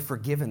 They're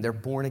forgiven. They're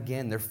born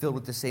again. They're filled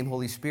with the same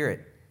Holy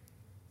Spirit.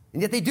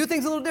 And yet they do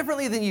things a little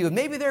differently than you.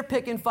 Maybe they're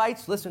picking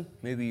fights. Listen,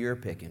 maybe you're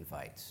picking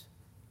fights.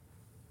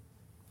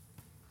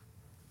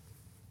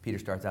 Peter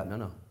starts out,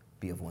 no,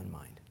 be of one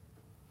mind.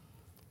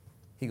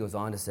 He goes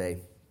on to say,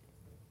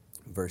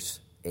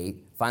 verse 8,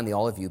 finally,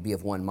 all of you be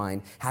of one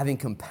mind, having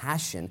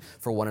compassion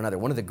for one another.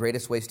 One of the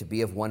greatest ways to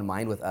be of one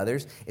mind with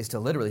others is to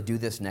literally do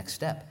this next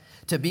step,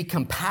 to be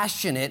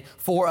compassionate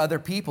for other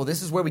people.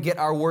 This is where we get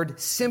our word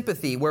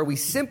sympathy, where we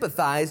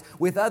sympathize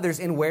with others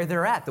in where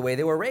they're at, the way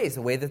they were raised,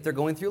 the way that they're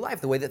going through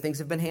life, the way that things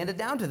have been handed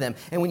down to them.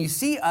 And when you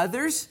see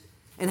others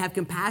and have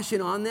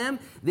compassion on them,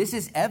 this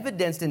is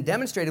evidenced and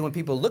demonstrated when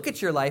people look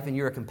at your life and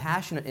you're a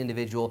compassionate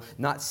individual,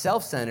 not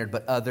self-centered,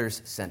 but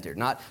others-centered,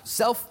 not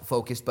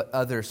self-focused, but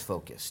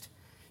others-focused.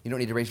 You don't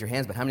need to raise your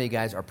hands, but how many of you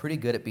guys are pretty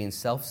good at being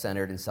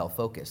self-centered and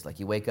self-focused? Like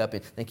you wake up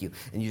and, thank you,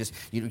 and you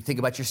think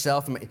about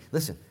yourself.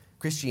 Listen,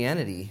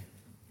 Christianity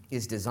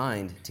is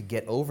designed to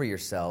get over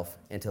yourself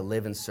and to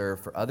live and serve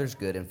for others'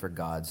 good and for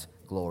God's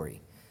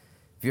glory.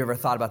 Have you ever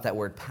thought about that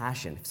word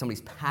passion? If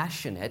somebody's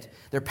passionate,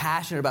 they're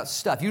passionate about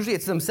stuff. Usually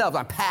it's themselves.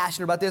 I'm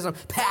passionate about this. I'm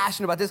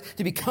passionate about this.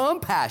 To become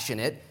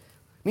passionate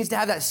means to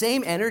have that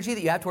same energy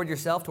that you have toward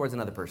yourself towards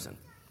another person.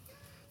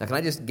 Now, can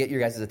I just get your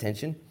guys'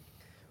 attention?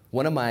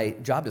 One of my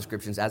job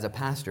descriptions as a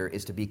pastor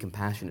is to be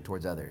compassionate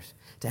towards others,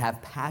 to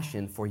have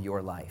passion for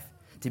your life,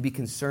 to be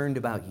concerned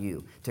about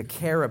you, to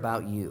care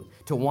about you,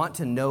 to want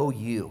to know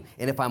you.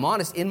 And if I'm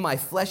honest, in my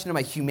flesh and in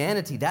my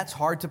humanity, that's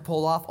hard to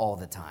pull off all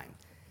the time.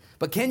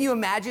 But can you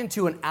imagine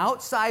to an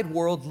outside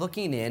world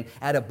looking in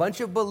at a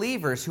bunch of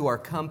believers who are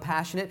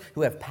compassionate,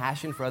 who have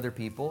passion for other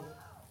people,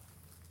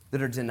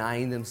 that are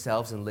denying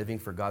themselves and living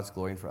for God's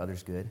glory and for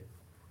others' good?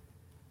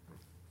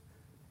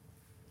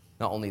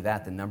 Not only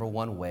that, the number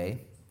one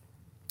way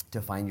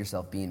to find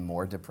yourself being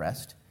more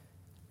depressed,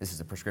 this is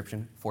a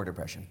prescription for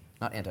depression,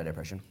 not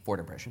antidepressant, for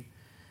depression.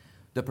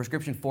 The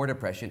prescription for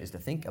depression is to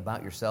think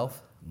about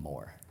yourself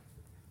more.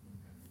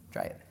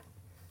 Try it.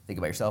 Think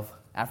about yourself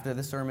after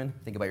the sermon.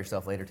 Think about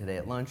yourself later today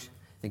at lunch.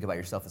 Think about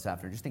yourself this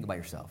afternoon. Just think about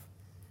yourself.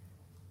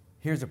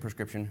 Here's a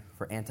prescription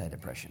for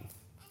antidepressant.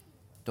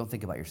 Don't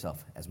think about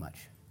yourself as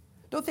much.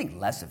 Don't think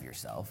less of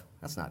yourself.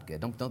 That's not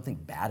good. Don't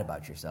think bad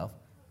about yourself.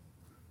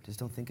 Just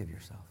don't think of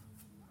yourself.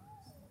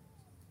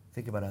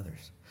 Think about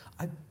others.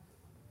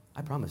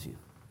 I promise you,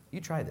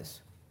 you try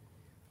this.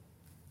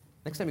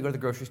 Next time you go to the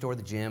grocery store,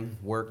 the gym,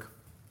 work,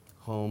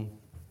 home,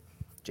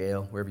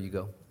 jail, wherever you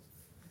go.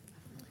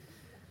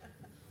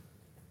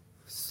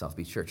 South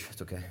Beach Church,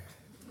 it's okay.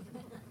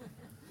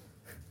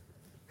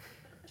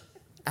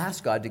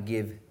 Ask God to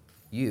give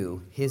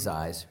you his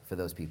eyes for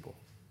those people.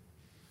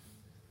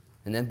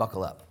 And then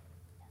buckle up.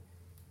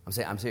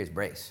 I'm serious,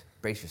 brace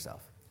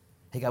yourself.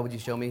 Hey God, would you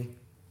show me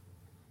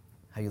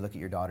how you look at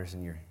your daughters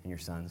and your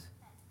sons?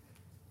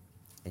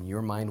 And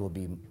your mind will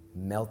be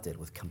melted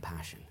with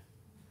compassion.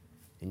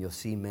 And you'll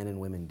see men and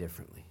women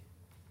differently.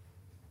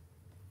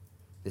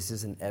 This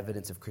is an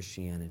evidence of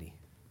Christianity,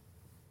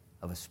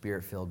 of a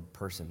spirit-filled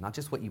person. Not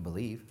just what you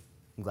believe.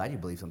 I'm glad you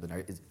believe something.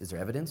 Is there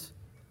evidence?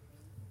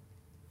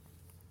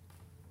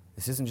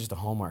 This isn't just a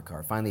Hallmark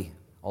card. Finally,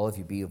 all of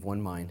you be of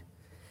one mind,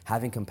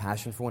 having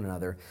compassion for one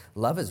another.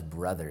 Love as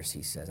brothers,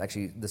 he says.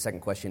 Actually, the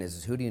second question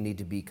is who do you need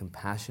to be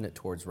compassionate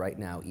towards right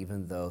now,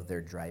 even though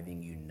they're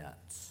driving you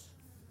nuts?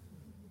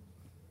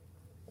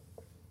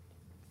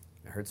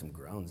 I heard some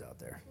groans out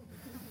there.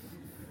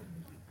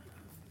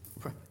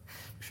 Make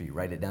sure you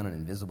write it down in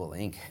invisible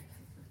ink.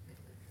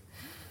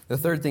 The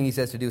third thing he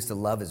says to do is to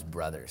love his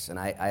brothers. And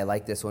I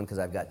like this one because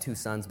I've got 2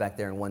 sons back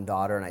there and 1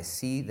 daughter, and I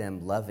see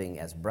them loving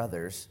as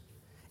brothers.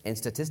 And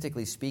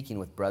statistically speaking,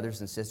 with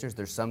brothers and sisters,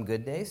 there's some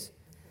good days,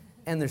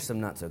 and there's some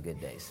not so good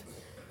days.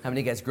 How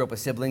many of you guys grew up with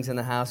siblings in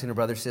the house?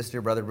 Brother,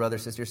 sister, brother,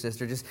 sister,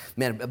 sister. Just,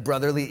 man,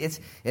 brotherly.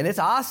 It's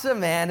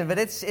awesome, man, but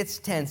it's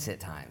tense at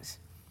times.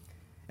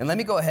 And let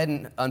me go ahead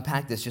and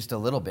unpack this just a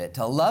little bit.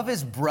 To love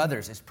his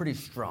brothers is pretty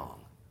strong.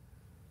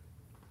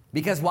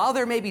 Because while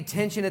there may be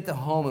tension at the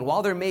home and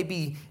while there may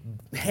be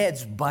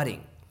heads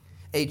butting,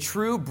 a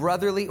true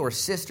brotherly or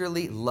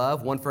sisterly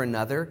love one for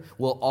another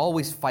will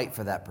always fight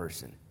for that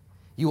person.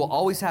 You will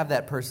always have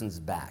that person's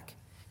back.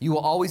 You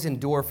will always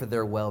endure for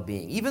their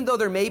well-being. Even though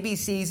there may be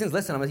seasons,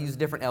 listen, I'm going to use a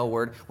different L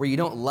word, where you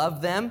don't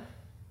love them,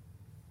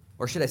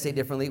 or should I say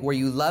differently, where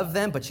you love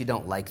them but you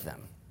don't like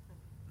them.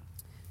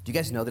 Do you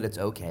guys know that it's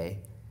okay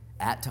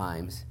at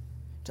times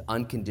to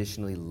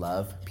unconditionally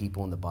love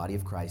people in the body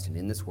of Christ and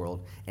in this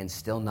world and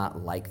still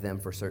not like them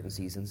for certain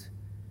seasons?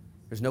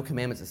 There's no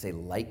commandments that say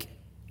like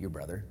your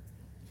brother.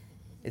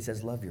 It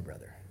says love your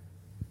brother.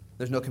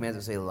 There's no commands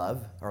that say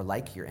love or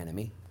like your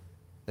enemy.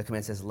 The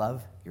command says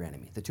love your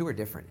enemy. The two are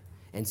different.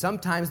 And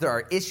sometimes there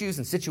are issues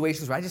and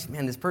situations where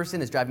this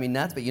person is driving me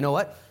nuts, but you know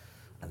what?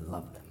 I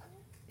love them.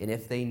 And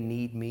if they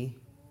need me,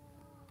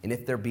 and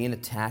if they're being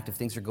attacked, if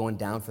things are going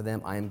down for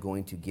them, I am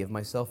going to give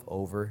myself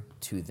over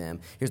to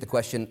them. Here's the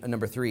question,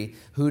 number 3.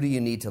 Who do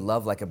you need to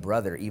love like a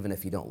brother, even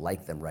if you don't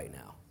like them right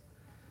now?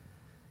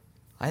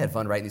 I had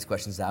fun writing these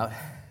questions out.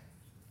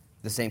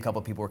 The same couple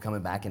of people were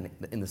coming back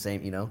in the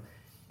same,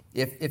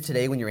 If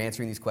today when you're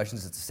answering these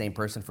questions, it's the same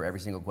person for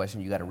every single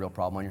question, you got a real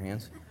problem on your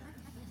hands.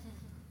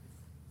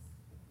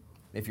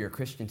 If you're a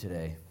Christian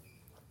today,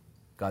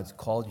 God's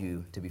called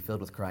you to be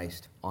filled with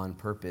Christ on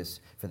purpose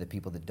for the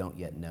people that don't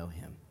yet know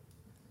him.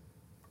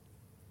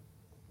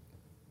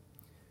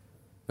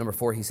 Number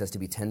 4, he says to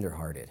be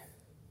tenderhearted.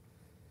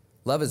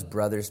 Love his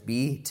brothers,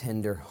 be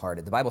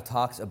tenderhearted. The Bible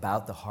talks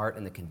about the heart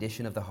and the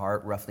condition of the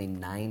heart roughly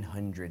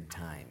 900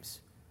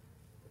 times.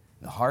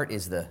 The heart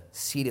is the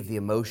seat of the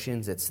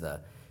emotions. It's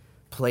the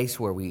place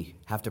where we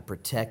have to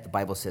protect. The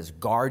Bible says,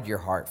 guard your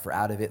heart, for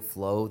out of it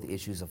flow the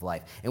issues of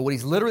life. And what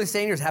he's literally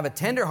saying here is have a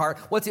tender heart.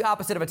 What's the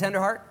opposite of a tender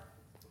heart?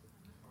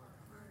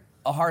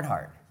 A hard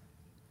heart.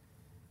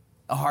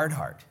 A hard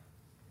heart.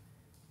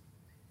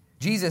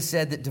 Jesus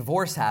said that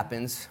divorce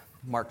happens,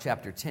 Mark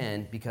chapter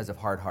 10, because of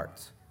hard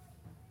hearts.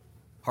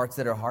 Hearts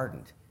that are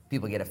hardened.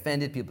 People get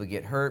offended, people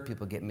get hurt,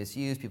 people get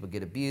misused, people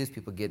get abused,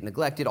 people get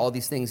neglected. All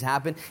these things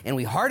happen, and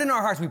we harden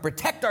our hearts. We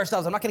protect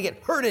ourselves. I'm not going to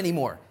get hurt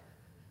anymore.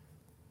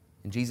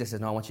 And Jesus says,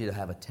 no, I want you to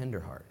have a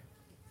tender heart.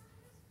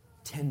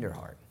 tender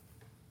heart.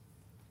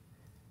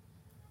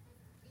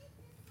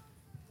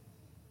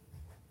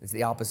 It's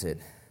the opposite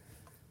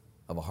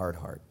of a hard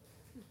heart.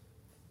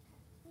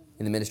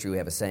 In the ministry, we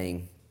have a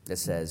saying that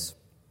says,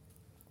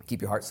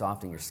 keep your heart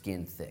soft and your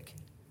skin thick.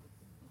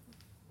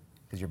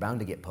 Because you're bound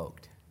to get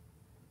poked.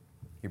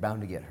 You're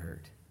bound to get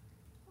hurt.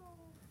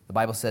 The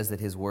Bible says that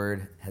his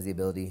word has the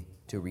ability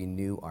to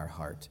renew our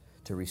heart,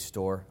 to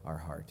restore our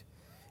heart.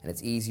 And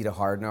it's easy to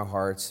harden our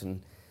hearts,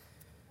 and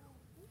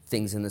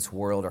things in this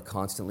world are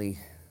constantly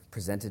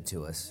presented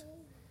to us.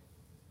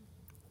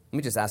 Let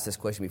me just ask this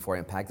question before I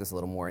unpack this a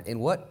little more. In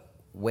what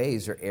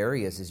ways or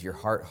areas is your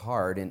heart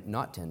hard and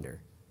not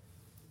tender?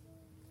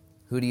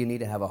 Who do you need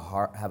to have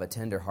a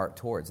tender heart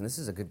towards? And this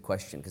is a good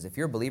question, because if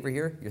you're a believer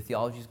here, your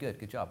theology is good.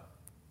 Good job.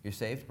 You're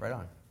saved? Right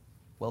on.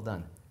 Well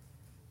done.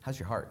 How's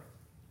your heart?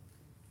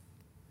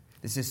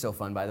 This is so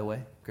fun, by the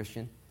way,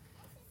 Christian.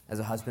 As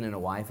a husband and a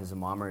wife, as a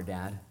mom or a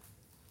dad,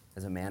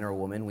 as a man or a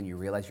woman, when you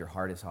realize your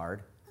heart is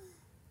hard,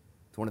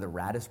 it's one of the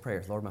raddest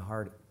prayers. Lord, my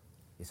heart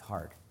is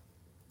hard.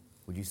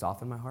 Would you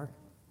soften my heart?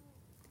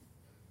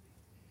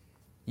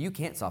 You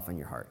can't soften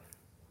your heart.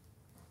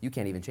 You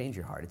can't even change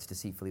your heart. It's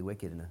deceitfully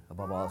wicked, and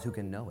above all else, who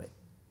can know it?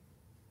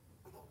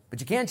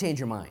 But you can change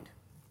your mind.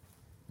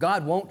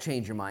 God won't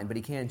change your mind, but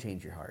he can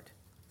change your heart.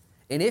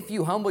 And if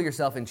you humble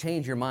yourself and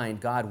change your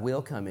mind, God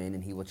will come in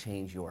and he will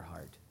change your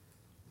heart.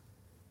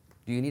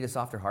 Do you need a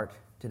softer heart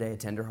today, a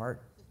tender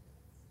heart?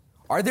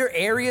 Are there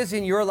areas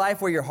in your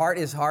life where your heart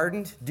is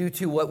hardened due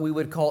to what we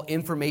would call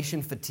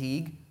information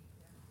fatigue?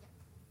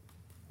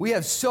 We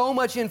have so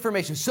much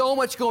information, so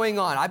much going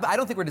on. I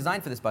don't think we're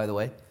designed for this, by the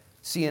way.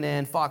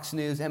 CNN, Fox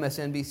News,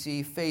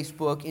 MSNBC,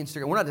 Facebook,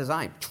 Instagram. We're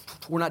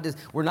not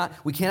designed.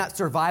 We cannot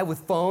survive with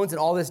phones and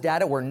all this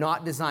data. We're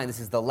not designed. This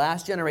is the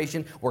last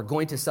generation. We're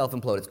going to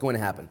self-implode. It's going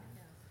to happen.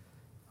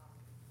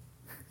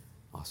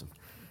 Awesome.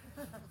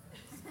 And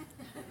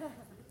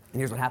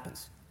here's what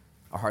happens.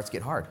 Our hearts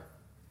get hard.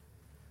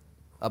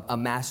 A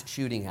mass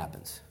shooting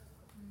happens.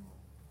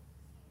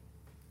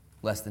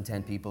 Less than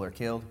 10 people are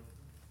killed.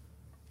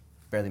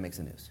 Barely makes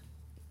the news.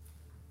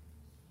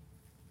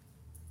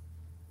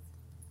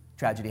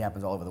 Tragedy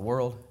happens all over the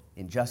world.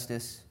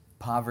 Injustice,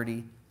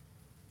 poverty,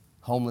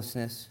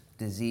 homelessness,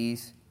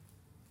 disease.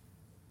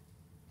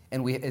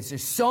 And it's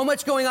just so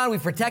much going on.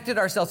 We've protected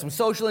ourselves from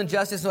social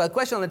injustice. So the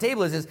question on the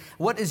table is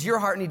what does your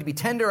heart need to be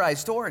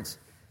tenderized towards?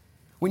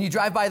 When you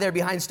drive by there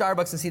behind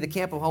Starbucks and see the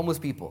camp of homeless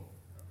people,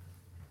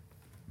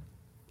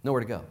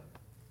 nowhere to go.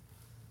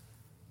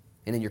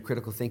 And then your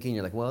critical thinking,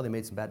 you're like, well, they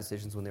made some bad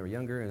decisions when they were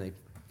younger, and they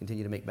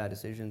continue to make bad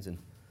decisions, and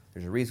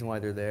there's a reason why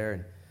they're there,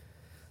 and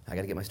I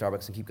got to get my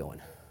Starbucks and keep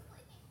going.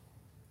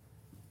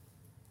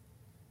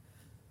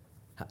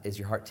 Is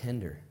your heart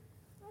tender?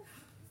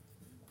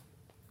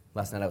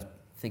 Last night I was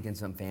thinking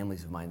some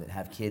families of mine that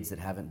have kids that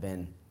haven't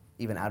been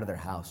even out of their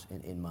house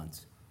in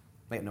months.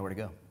 They got nowhere to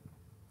go.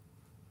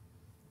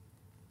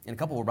 And a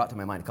couple were brought to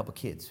my mind, a couple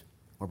kids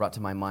were brought to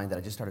my mind that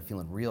I just started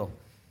feeling real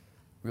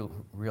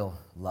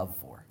love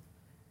for.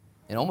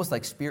 And almost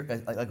like spirit,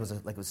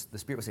 the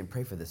Spirit was saying,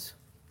 pray for this.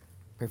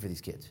 Pray for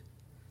these kids.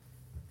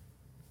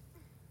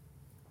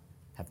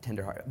 Have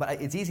tender heart.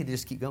 But it's easy to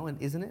just keep going,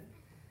 isn't it?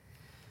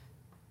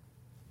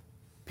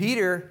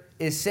 Peter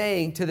is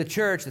saying to the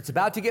church that's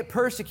about to get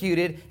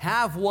persecuted,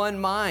 have one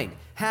mind,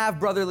 have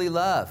brotherly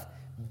love,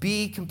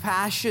 be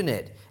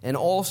compassionate, and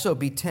also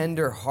be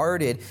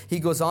tender-hearted.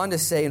 He goes on to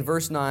say in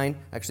verse 9,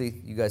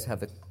 actually, you guys have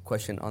the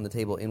question on the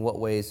table, in what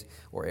ways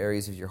or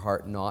areas is your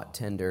heart not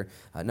tender?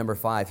 Number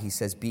 5, he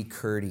says, be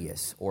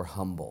courteous or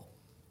humble.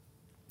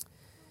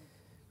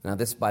 Now,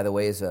 this, by the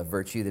way, is a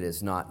virtue that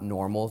is not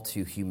normal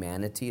to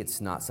humanity. It's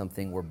not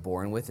something we're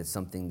born with. It's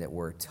something that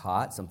we're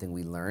taught, something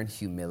we learn,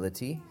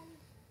 humility.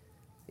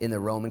 In the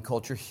Roman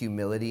culture,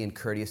 humility and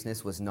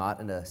courteousness was not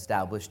an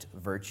established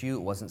virtue.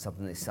 It wasn't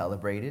something they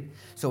celebrated.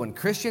 So when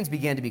Christians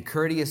began to be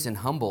courteous and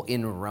humble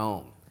in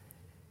Rome,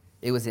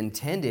 it was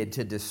intended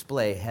to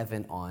display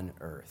heaven on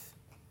earth.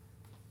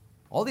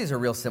 All these are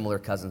real similar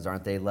cousins,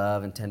 aren't they?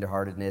 Love and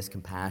tenderheartedness,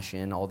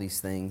 compassion, all these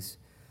things.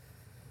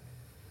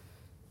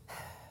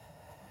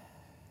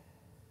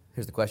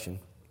 Here's the question.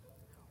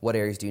 What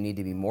areas do you need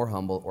to be more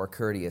humble or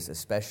courteous,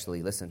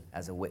 especially, listen,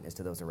 as a witness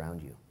to those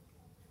around you?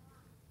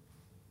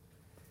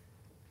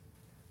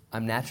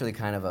 I'm naturally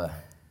kind of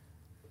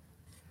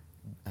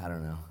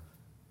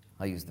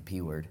I'll use the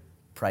P word,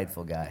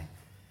 prideful guy.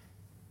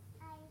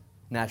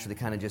 Naturally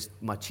kind of just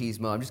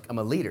machismo. I'm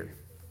a leader.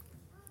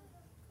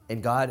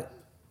 And God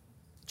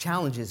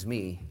challenges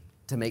me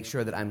to make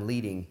sure that I'm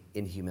leading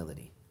in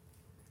humility.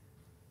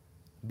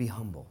 Be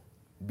humble.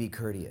 Be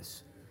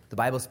courteous. The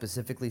Bible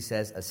specifically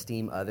says,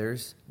 esteem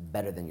others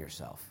better than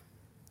yourself.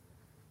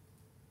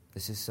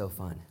 This is so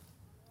fun.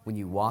 When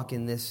you walk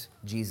in this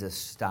Jesus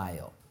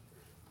style,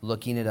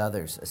 looking at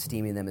others,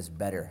 esteeming them as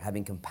better,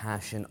 having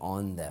compassion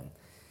on them.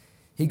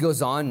 He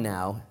goes on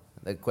now,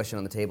 the question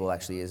on the table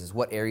actually is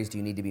what areas do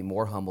you need to be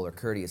more humble or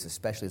courteous,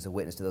 especially as a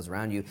witness to those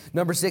around you?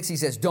 Number 6, he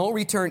says, don't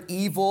return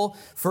evil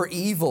for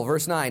evil.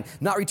 Verse 9,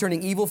 not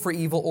returning evil for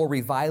evil or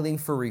reviling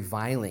for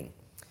reviling.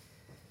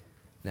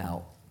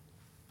 Now,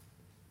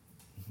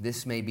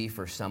 this may be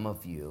for some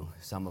of you,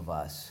 some of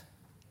us,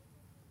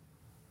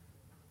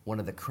 one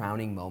of the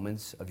crowning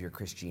moments of your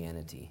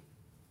Christianity,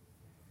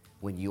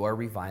 when you are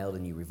reviled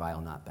and you revile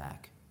not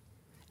back.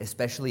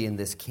 Especially in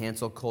this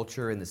cancel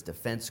culture, in this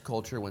defense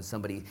culture, when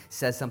somebody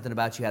says something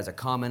about you, has a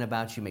comment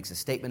about you, makes a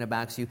statement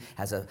about you,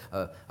 has a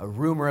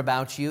rumor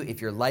about you.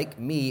 If you're like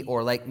me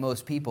or like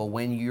most people,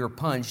 when you're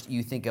punched,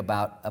 you think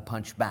about a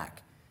punch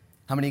back.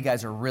 How many of you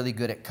guys are really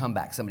good at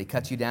comebacks? Somebody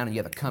cuts you down and you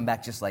have a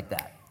comeback just like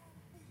that.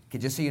 Okay,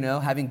 just so you know,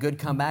 having good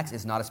comebacks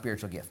is not a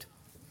spiritual gift.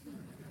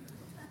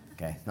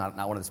 Okay, not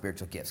one of the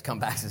spiritual gifts.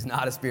 Comebacks is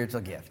not a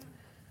spiritual gift.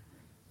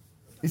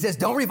 He says,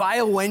 don't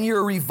revile when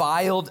you're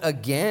reviled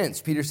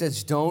against. Peter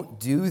says, don't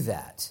do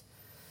that.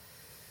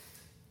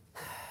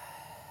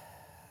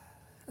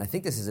 I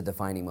think this is a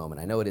defining moment.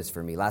 I know it is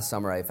for me. Last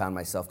summer, I found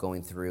myself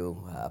going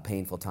through a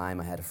painful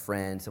time. I had a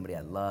friend, somebody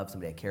I loved,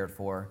 somebody I cared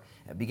for,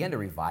 and began to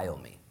revile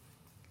me.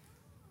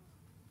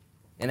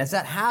 And as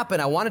that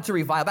happened, I wanted to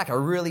revile back. I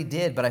really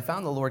did, but I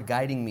found the Lord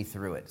guiding me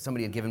through it.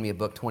 Somebody had given me a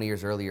book 20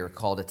 years earlier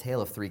called A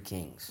Tale of Three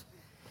Kings.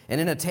 And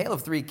in A Tale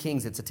of Three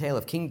Kings, it's a tale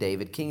of King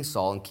David, King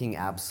Saul, and King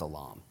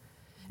Absalom.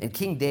 And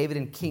King David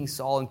and King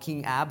Saul and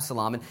King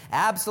Absalom. And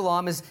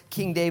Absalom is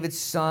King David's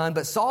son,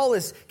 but Saul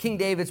is King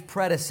David's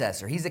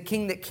predecessor. He's a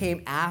king that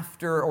came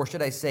after, or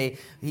should I say,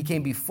 he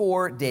came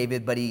before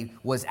David, but he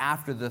was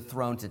after the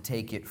throne to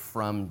take it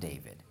from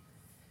David.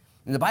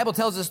 And the Bible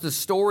tells us the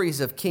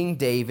stories of King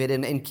David,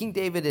 and King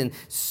David and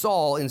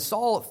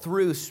Saul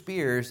threw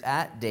spears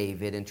at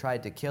David and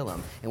tried to kill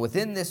him. And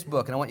within this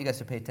book, and I want you guys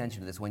to pay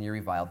attention to this when you're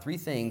reviled, three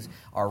things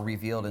are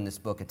revealed in this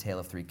book, A Tale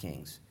of Three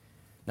Kings.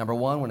 Number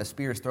one, when a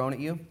spear is thrown at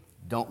you,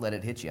 don't let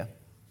it hit you.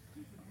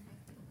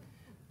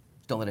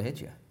 Don't let it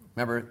hit you.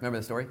 Remember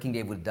the story? King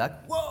David would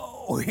duck.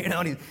 Whoa!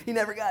 And he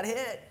never got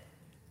hit.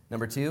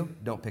 Number two,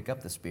 don't pick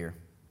up the spear.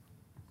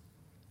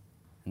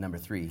 And number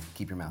three,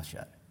 keep your mouth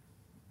shut.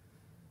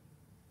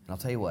 And I'll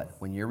tell you what,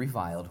 when you're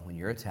reviled, when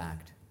you're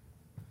attacked,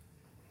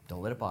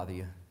 don't let it bother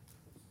you.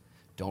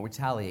 Don't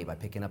retaliate by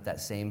picking up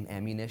that same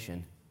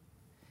ammunition,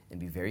 and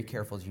be very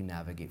careful as you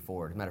navigate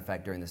forward. As a matter of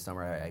fact, during the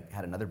summer, I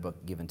had another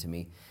book given to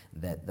me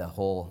that the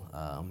whole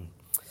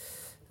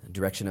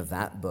direction of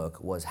that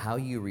book was how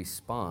you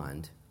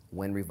respond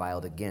when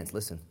reviled against,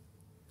 listen,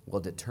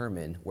 will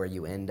determine where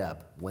you end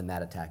up when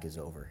that attack is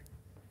over.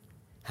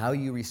 How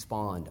you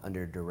respond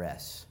under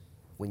duress,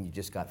 when you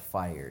just got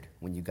fired,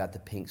 when you got the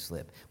pink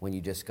slip, when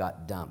you just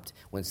got dumped,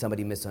 when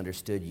somebody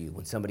misunderstood you,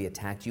 when somebody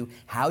attacked you,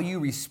 how you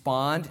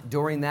respond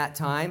during that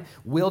time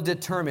will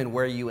determine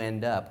where you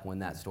end up when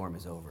that storm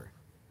is over.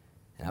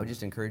 And I would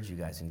just encourage you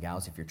guys and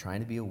gals, if you're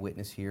trying to be a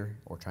witness here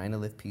or trying to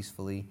live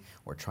peacefully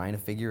or trying to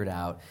figure it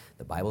out,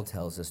 the Bible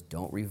tells us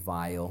don't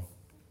revile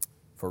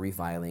for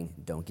reviling,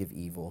 don't give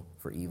evil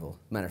for evil.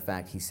 Matter of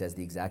fact, he says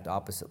the exact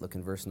opposite. Look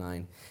in verse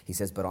 9. He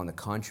says, but on the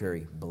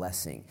contrary,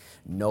 blessing,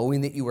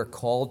 knowing that you are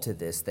called to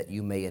this, that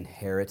you may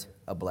inherit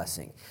a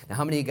blessing. Now,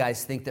 how many of you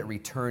guys think that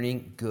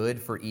returning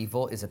good for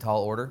evil is a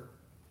tall order?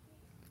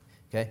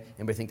 Okay,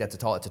 anybody think it's a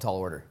tall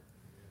order?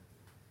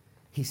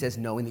 He says,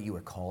 knowing that you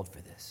are called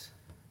for this.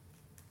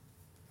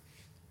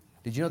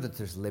 Did you know that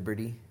there's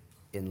liberty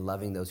in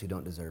loving those who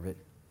don't deserve it?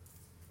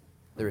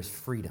 There is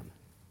freedom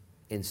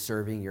in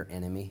serving your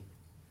enemy.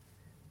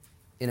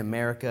 In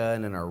America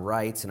and in our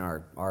rights and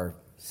our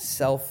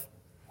self,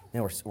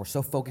 we're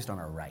so focused on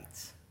our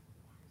rights.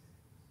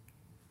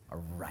 Our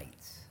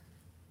rights.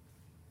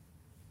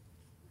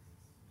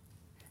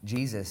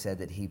 Jesus said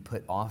that he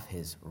put off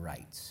his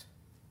rights.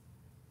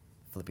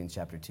 Philippians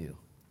chapter 2.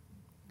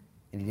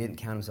 And he didn't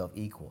count himself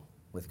equal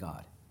with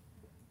God.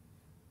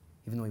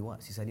 Even though he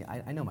was. He said,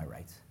 I know my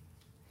rights.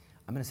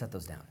 I'm going to set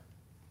those down.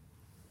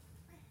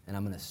 And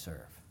I'm going to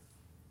serve.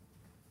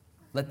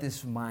 Let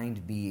this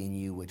mind be in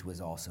you, which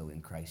was also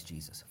in Christ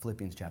Jesus.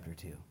 Philippians chapter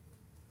 2.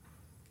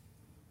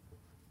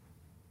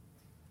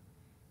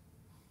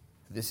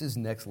 This is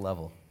next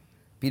level.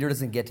 Peter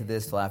doesn't get to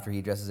this till after he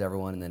addresses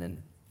everyone, and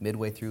then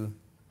midway through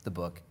the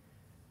book,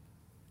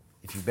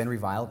 if you've been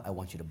reviled, I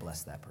want you to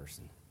bless that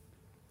person.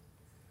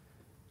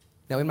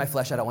 Now, in my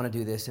flesh, I don't want to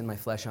do this. In my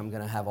flesh, I'm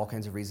going to have all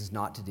kinds of reasons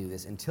not to do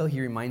this until he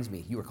reminds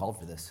me, you were called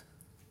for this.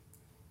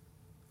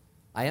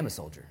 I am a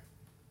soldier.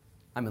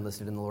 I'm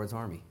enlisted in the Lord's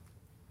army.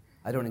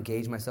 I don't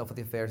engage myself with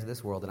the affairs of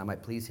this world, and I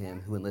might please him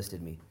who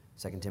enlisted me.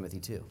 2 Timothy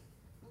 2.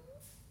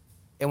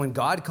 And when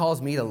God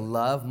calls me to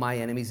love my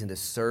enemies and to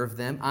serve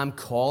them, I'm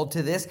called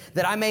to this,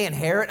 that I may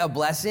inherit a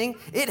blessing.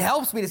 It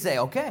helps me to say,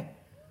 okay,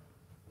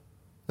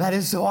 that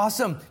is so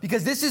awesome,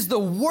 because this is the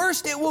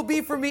worst it will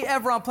be for me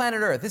ever on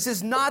planet Earth. This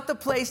is not the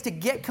place to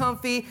get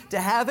comfy, to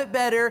have it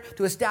better,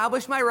 to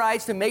establish my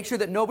rights, to make sure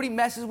that nobody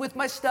messes with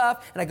my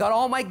stuff, and I got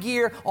all my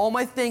gear, all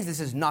my things. This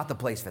is not the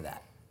place for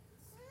that.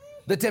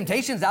 The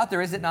temptation's out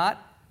there, is it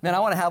not? Man, I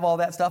want to have all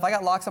that stuff. I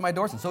got locks on my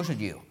doors, and so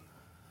should you.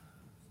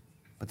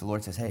 But the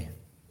Lord says, hey,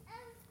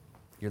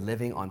 you're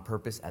living on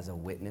purpose as a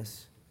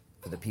witness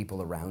for the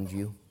people around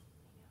you.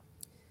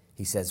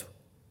 He says,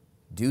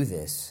 do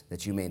this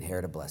that you may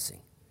inherit a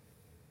blessing.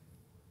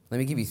 Let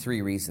me give you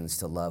 3 reasons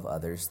to love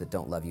others that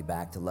don't love you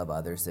back, to love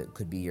others that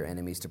could be your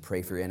enemies, to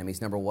pray for your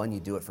enemies. Number 1, you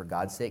do it for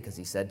God's sake because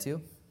he said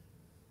to.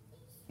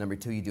 Number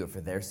 2, you do it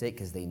for their sake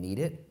because they need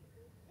it.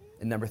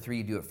 And number 3,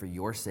 you do it for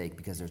your sake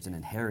because there's an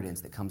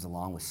inheritance that comes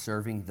along with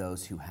serving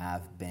those who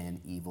have been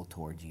evil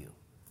toward you.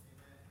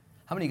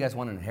 How many of you guys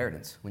want an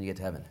inheritance when you get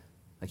to heaven?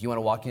 Like you want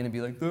to walk in and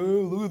be like, oh,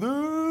 look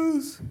at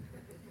this.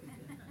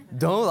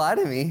 Don't lie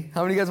to me.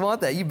 How many of you guys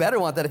want that? You better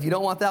want that. If you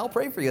don't want that, I'll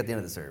pray for you at the end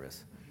of the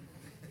service.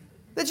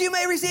 That you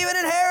may receive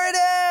an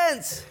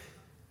inheritance.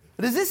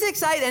 Does this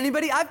excite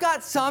anybody? I've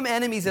got some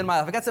enemies in my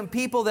life. I've got some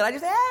people that I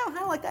just, I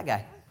don't like that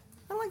guy.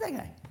 I don't like that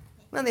guy.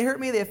 Man, they hurt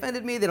me, they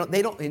offended me, they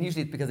don't, and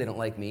usually it's because they don't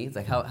like me. It's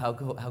like,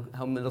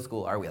 how middle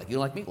school are we? Like, you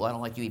don't like me? Well, I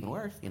don't like you even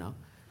worse, you know.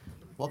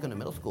 Welcome to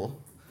middle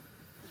school.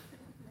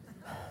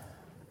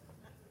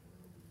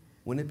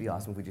 Wouldn't it be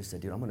awesome if we just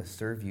said, dude, I'm going to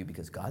serve you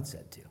because God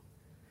said to.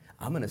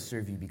 I'm going to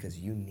serve you because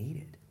you need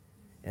it.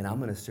 And I'm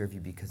going to serve you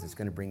because it's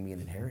going to bring me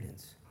an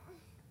inheritance.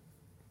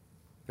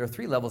 There are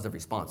 3 levels of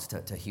response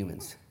to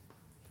humans.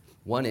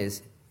 One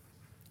is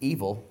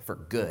evil for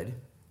good.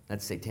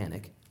 That's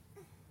satanic.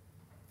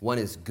 One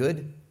is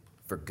good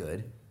for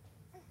good.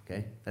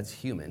 Okay? That's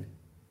human.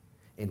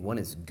 And one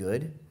is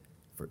good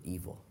for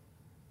evil.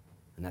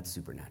 And that's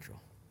supernatural.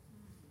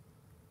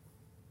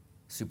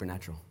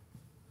 Supernatural.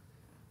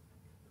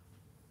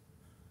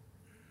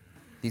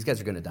 These guys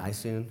are going to die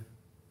soon.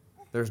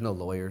 There's no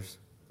lawyers.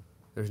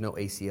 There's no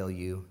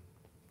ACLU.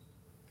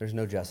 There's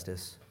no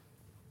justice.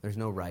 There's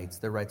no rights.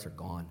 Their rights are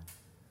gone.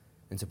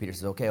 And so Peter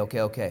says,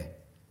 okay.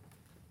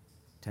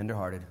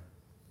 Tenderhearted,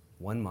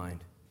 one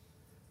mind,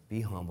 be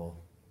humble,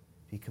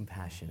 be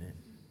compassionate.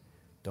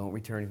 Don't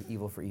return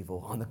evil for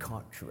evil. On the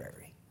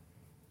contrary.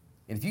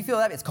 And if you feel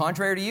that it's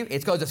contrary to you,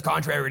 it's because it's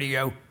contrary to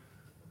you.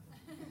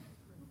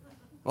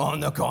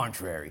 On the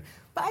contrary.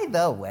 By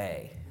the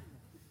way,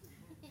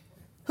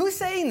 who's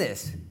saying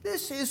this?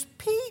 This is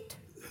Pete.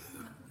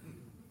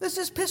 This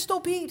is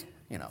Pistol Pete,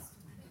 you know.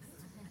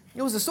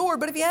 It was a sword,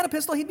 but if he had a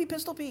pistol, he'd be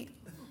Pistol Pete.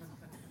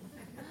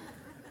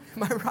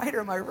 Am I right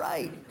or am I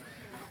right?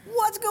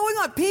 What's going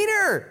on?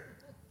 Peter,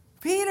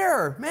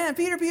 Peter,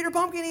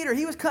 pumpkin eater.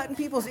 He was cutting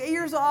people's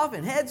ears off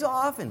and heads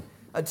off and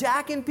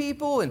attacking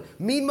people and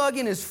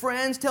mean-mugging his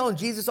friends, telling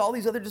Jesus all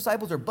these other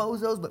disciples are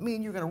bozos, but me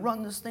and you are going to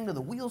run this thing till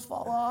the wheels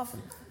fall off.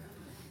 And,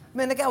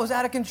 man, that guy was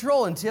out of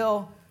control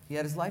until he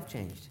had his life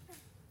changed.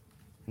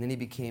 And then he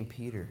became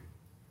Peter,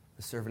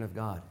 the servant of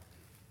God,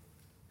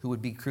 who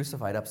would be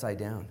crucified upside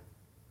down.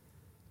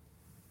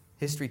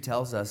 History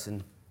tells us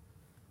in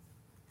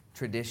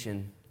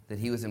tradition that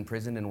he was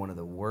imprisoned in one of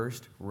the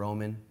worst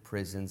Roman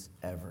prisons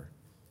ever.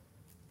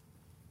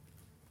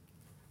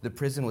 The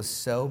prison was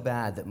so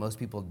bad that most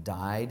people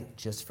died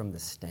just from the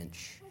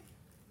stench.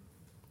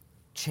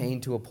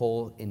 Chained to a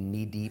pole in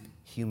knee-deep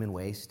human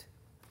waste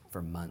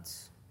for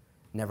months.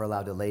 Never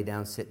allowed to lay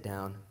down, sit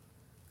down,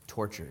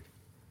 tortured.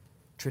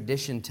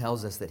 Tradition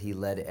tells us that he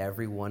led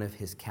every one of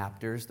his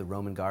captors, the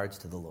Roman guards,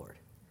 to the Lord.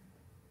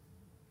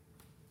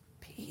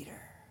 Peter.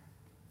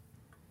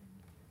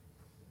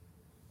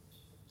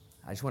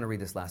 I just want to read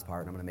this last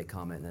part, and I'm going to make a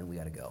comment, and then we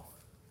got to go.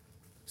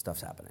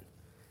 Stuff's happening.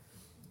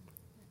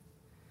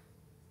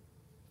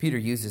 Peter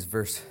uses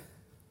verse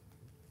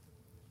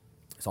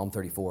Psalm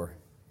 34,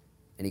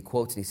 and he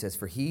quotes, and he says,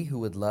 "For he who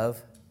would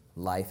love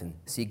life and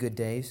see good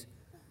days,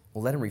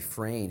 well, let him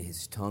refrain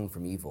his tongue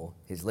from evil,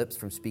 his lips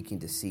from speaking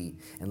deceit,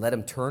 and let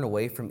him turn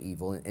away from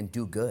evil and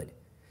do good.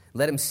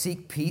 Let him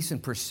seek peace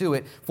and pursue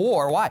it.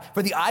 For, why?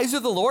 For the eyes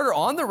of the Lord are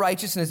on the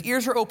righteous, and his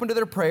ears are open to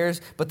their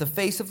prayers, but the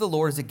face of the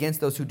Lord is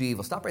against those who do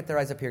evil." Stop right there,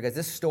 eyes up here, guys.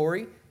 This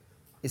story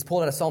is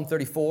pulled out of Psalm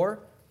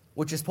 34,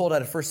 which is pulled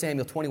out of 1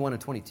 Samuel 21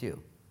 and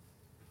 22.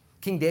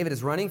 King David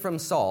is running from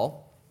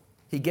Saul.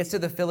 He gets to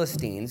the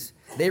Philistines.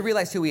 They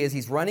realize who he is.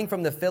 He's running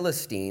from the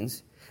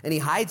Philistines, and he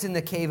hides in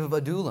the cave of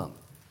Adullam.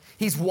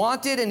 He's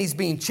wanted, and he's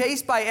being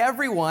chased by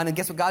everyone, and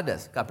guess what God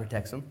does? God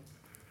protects him.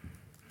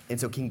 And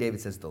so King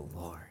David says, the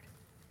Lord,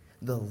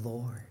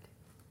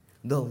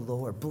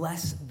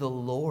 bless the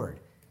Lord.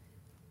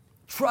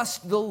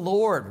 Trust the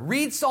Lord.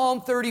 Read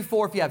Psalm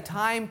 34 if you have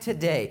time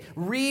today.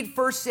 Read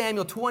 1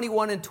 Samuel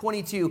 21 and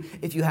 22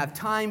 if you have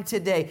time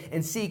today,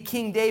 and see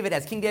King David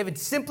as King David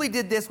simply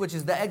did this, which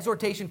is the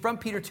exhortation from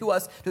Peter to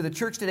us, to the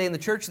church today and the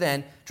church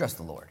then. Trust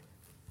the Lord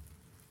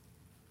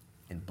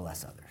and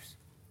bless others.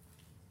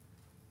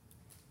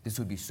 This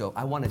would be so,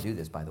 I want to do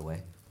this, by the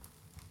way.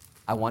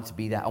 I want to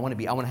be that. I want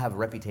to have a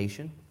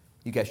reputation.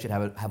 You guys should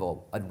have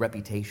a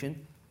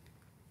reputation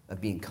of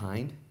being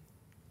kind,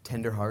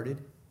 tenderhearted,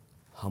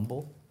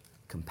 humble,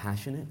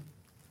 compassionate,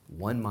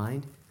 one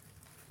mind,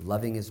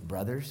 loving his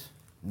brothers,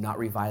 not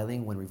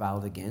reviling when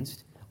reviled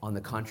against. On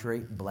the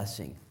contrary,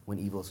 blessing when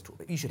evil is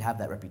toward. You should have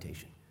that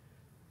reputation.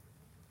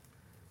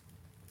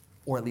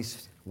 Or at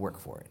least work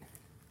for it.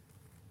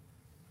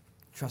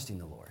 Trusting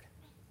the Lord.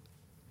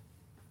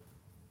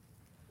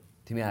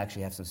 To me, I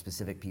actually have some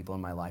specific people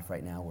in my life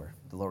right now where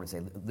the Lord would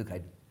say, Luke,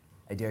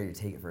 I dare you to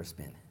take it for a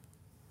spin.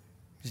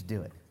 Just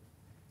do it.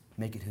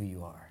 Make it who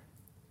you are.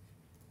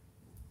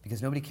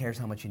 Because nobody cares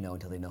how much you know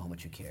until they know how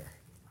much you care.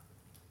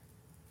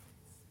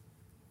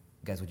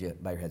 Guys, would you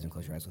bow your heads and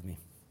close your eyes with me?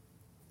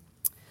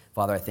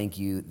 Father, I thank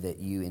you that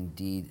you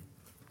indeed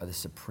are the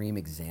supreme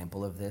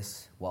example of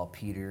this, while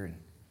Peter and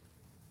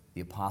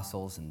the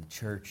apostles and the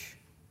church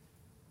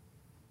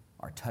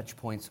are touch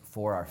points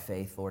for our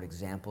faith, Lord,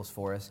 examples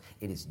for us.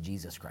 It is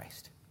Jesus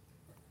Christ,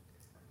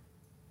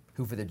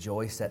 who for the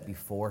joy set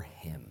before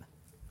him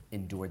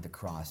endured the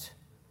cross,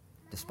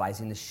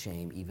 despising the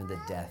shame, even the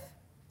death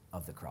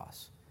of the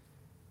cross.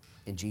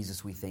 In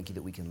Jesus, we thank you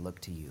that we can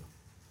look to you.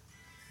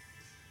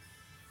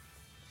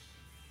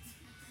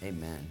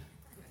 Amen.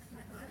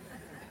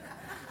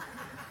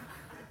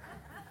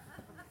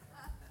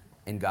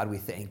 And God, we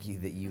thank you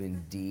that you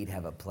indeed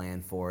have a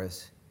plan for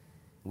us.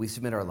 We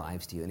submit our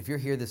lives to you. And if you're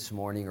here this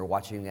morning or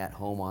watching at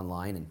home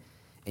online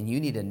and you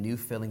need a new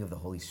filling of the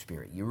Holy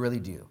Spirit, you really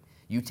do.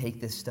 You take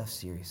this stuff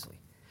seriously.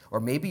 Or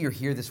maybe you're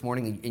here this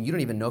morning and you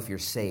don't even know if you're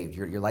saved.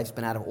 Your life's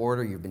been out of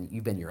order. You've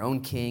been your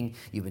own king.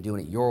 You've been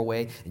doing it your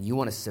way. And you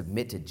want to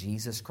submit to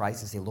Jesus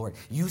Christ and say, Lord,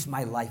 use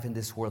my life in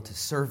this world to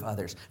serve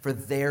others for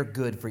their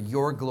good, for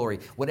your glory.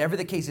 Whatever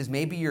the case is,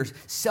 maybe you're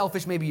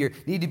selfish. Maybe you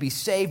need to be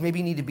saved. Maybe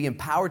you need to be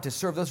empowered to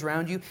serve those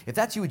around you. If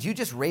that's you, would you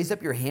just raise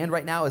up your hand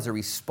right now as a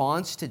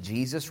response to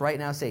Jesus right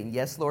now, saying,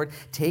 yes, Lord,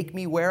 take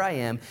me where I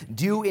am.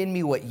 Do in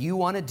me what you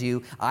want to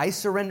do. I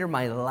surrender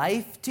my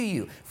life to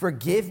you.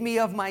 Forgive me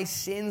of my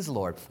sins,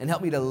 Lord, and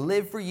help me to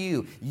live for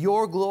you,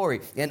 your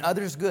glory, and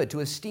others' good, to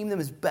esteem them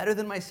as better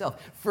than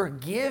myself.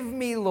 Forgive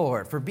me,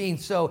 Lord, for being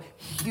so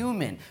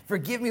human.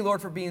 Forgive me,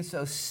 Lord, for being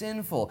so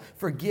sinful.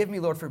 Forgive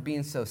me, Lord, for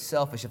being so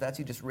selfish. If that's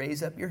you, just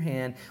raise up your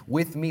hand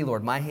with me,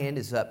 Lord. My hand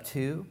is up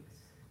too.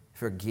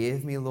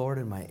 Forgive me, Lord,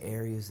 in my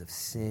areas of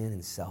sin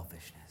and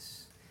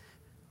selfishness.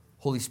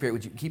 Holy Spirit,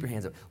 would you keep your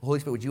hands up? Holy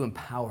Spirit, would you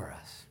empower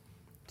us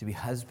to be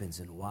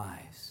husbands and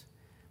wives,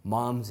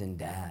 moms and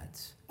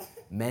dads,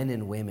 men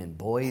and women,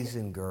 boys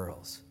and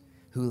girls,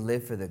 who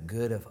live for the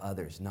good of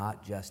others,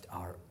 not just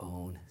our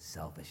own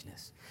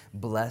selfishness.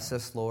 Bless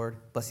us, Lord.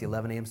 Bless the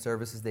 11 a.m.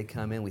 service as they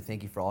come in. We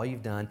thank you for all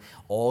you've done,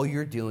 all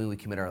you're doing. We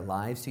commit our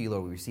lives to you,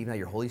 Lord. We receive now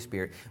your Holy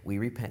Spirit. We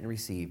repent and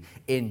receive.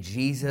 In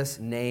Jesus'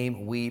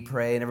 name we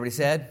pray. And everybody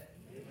said?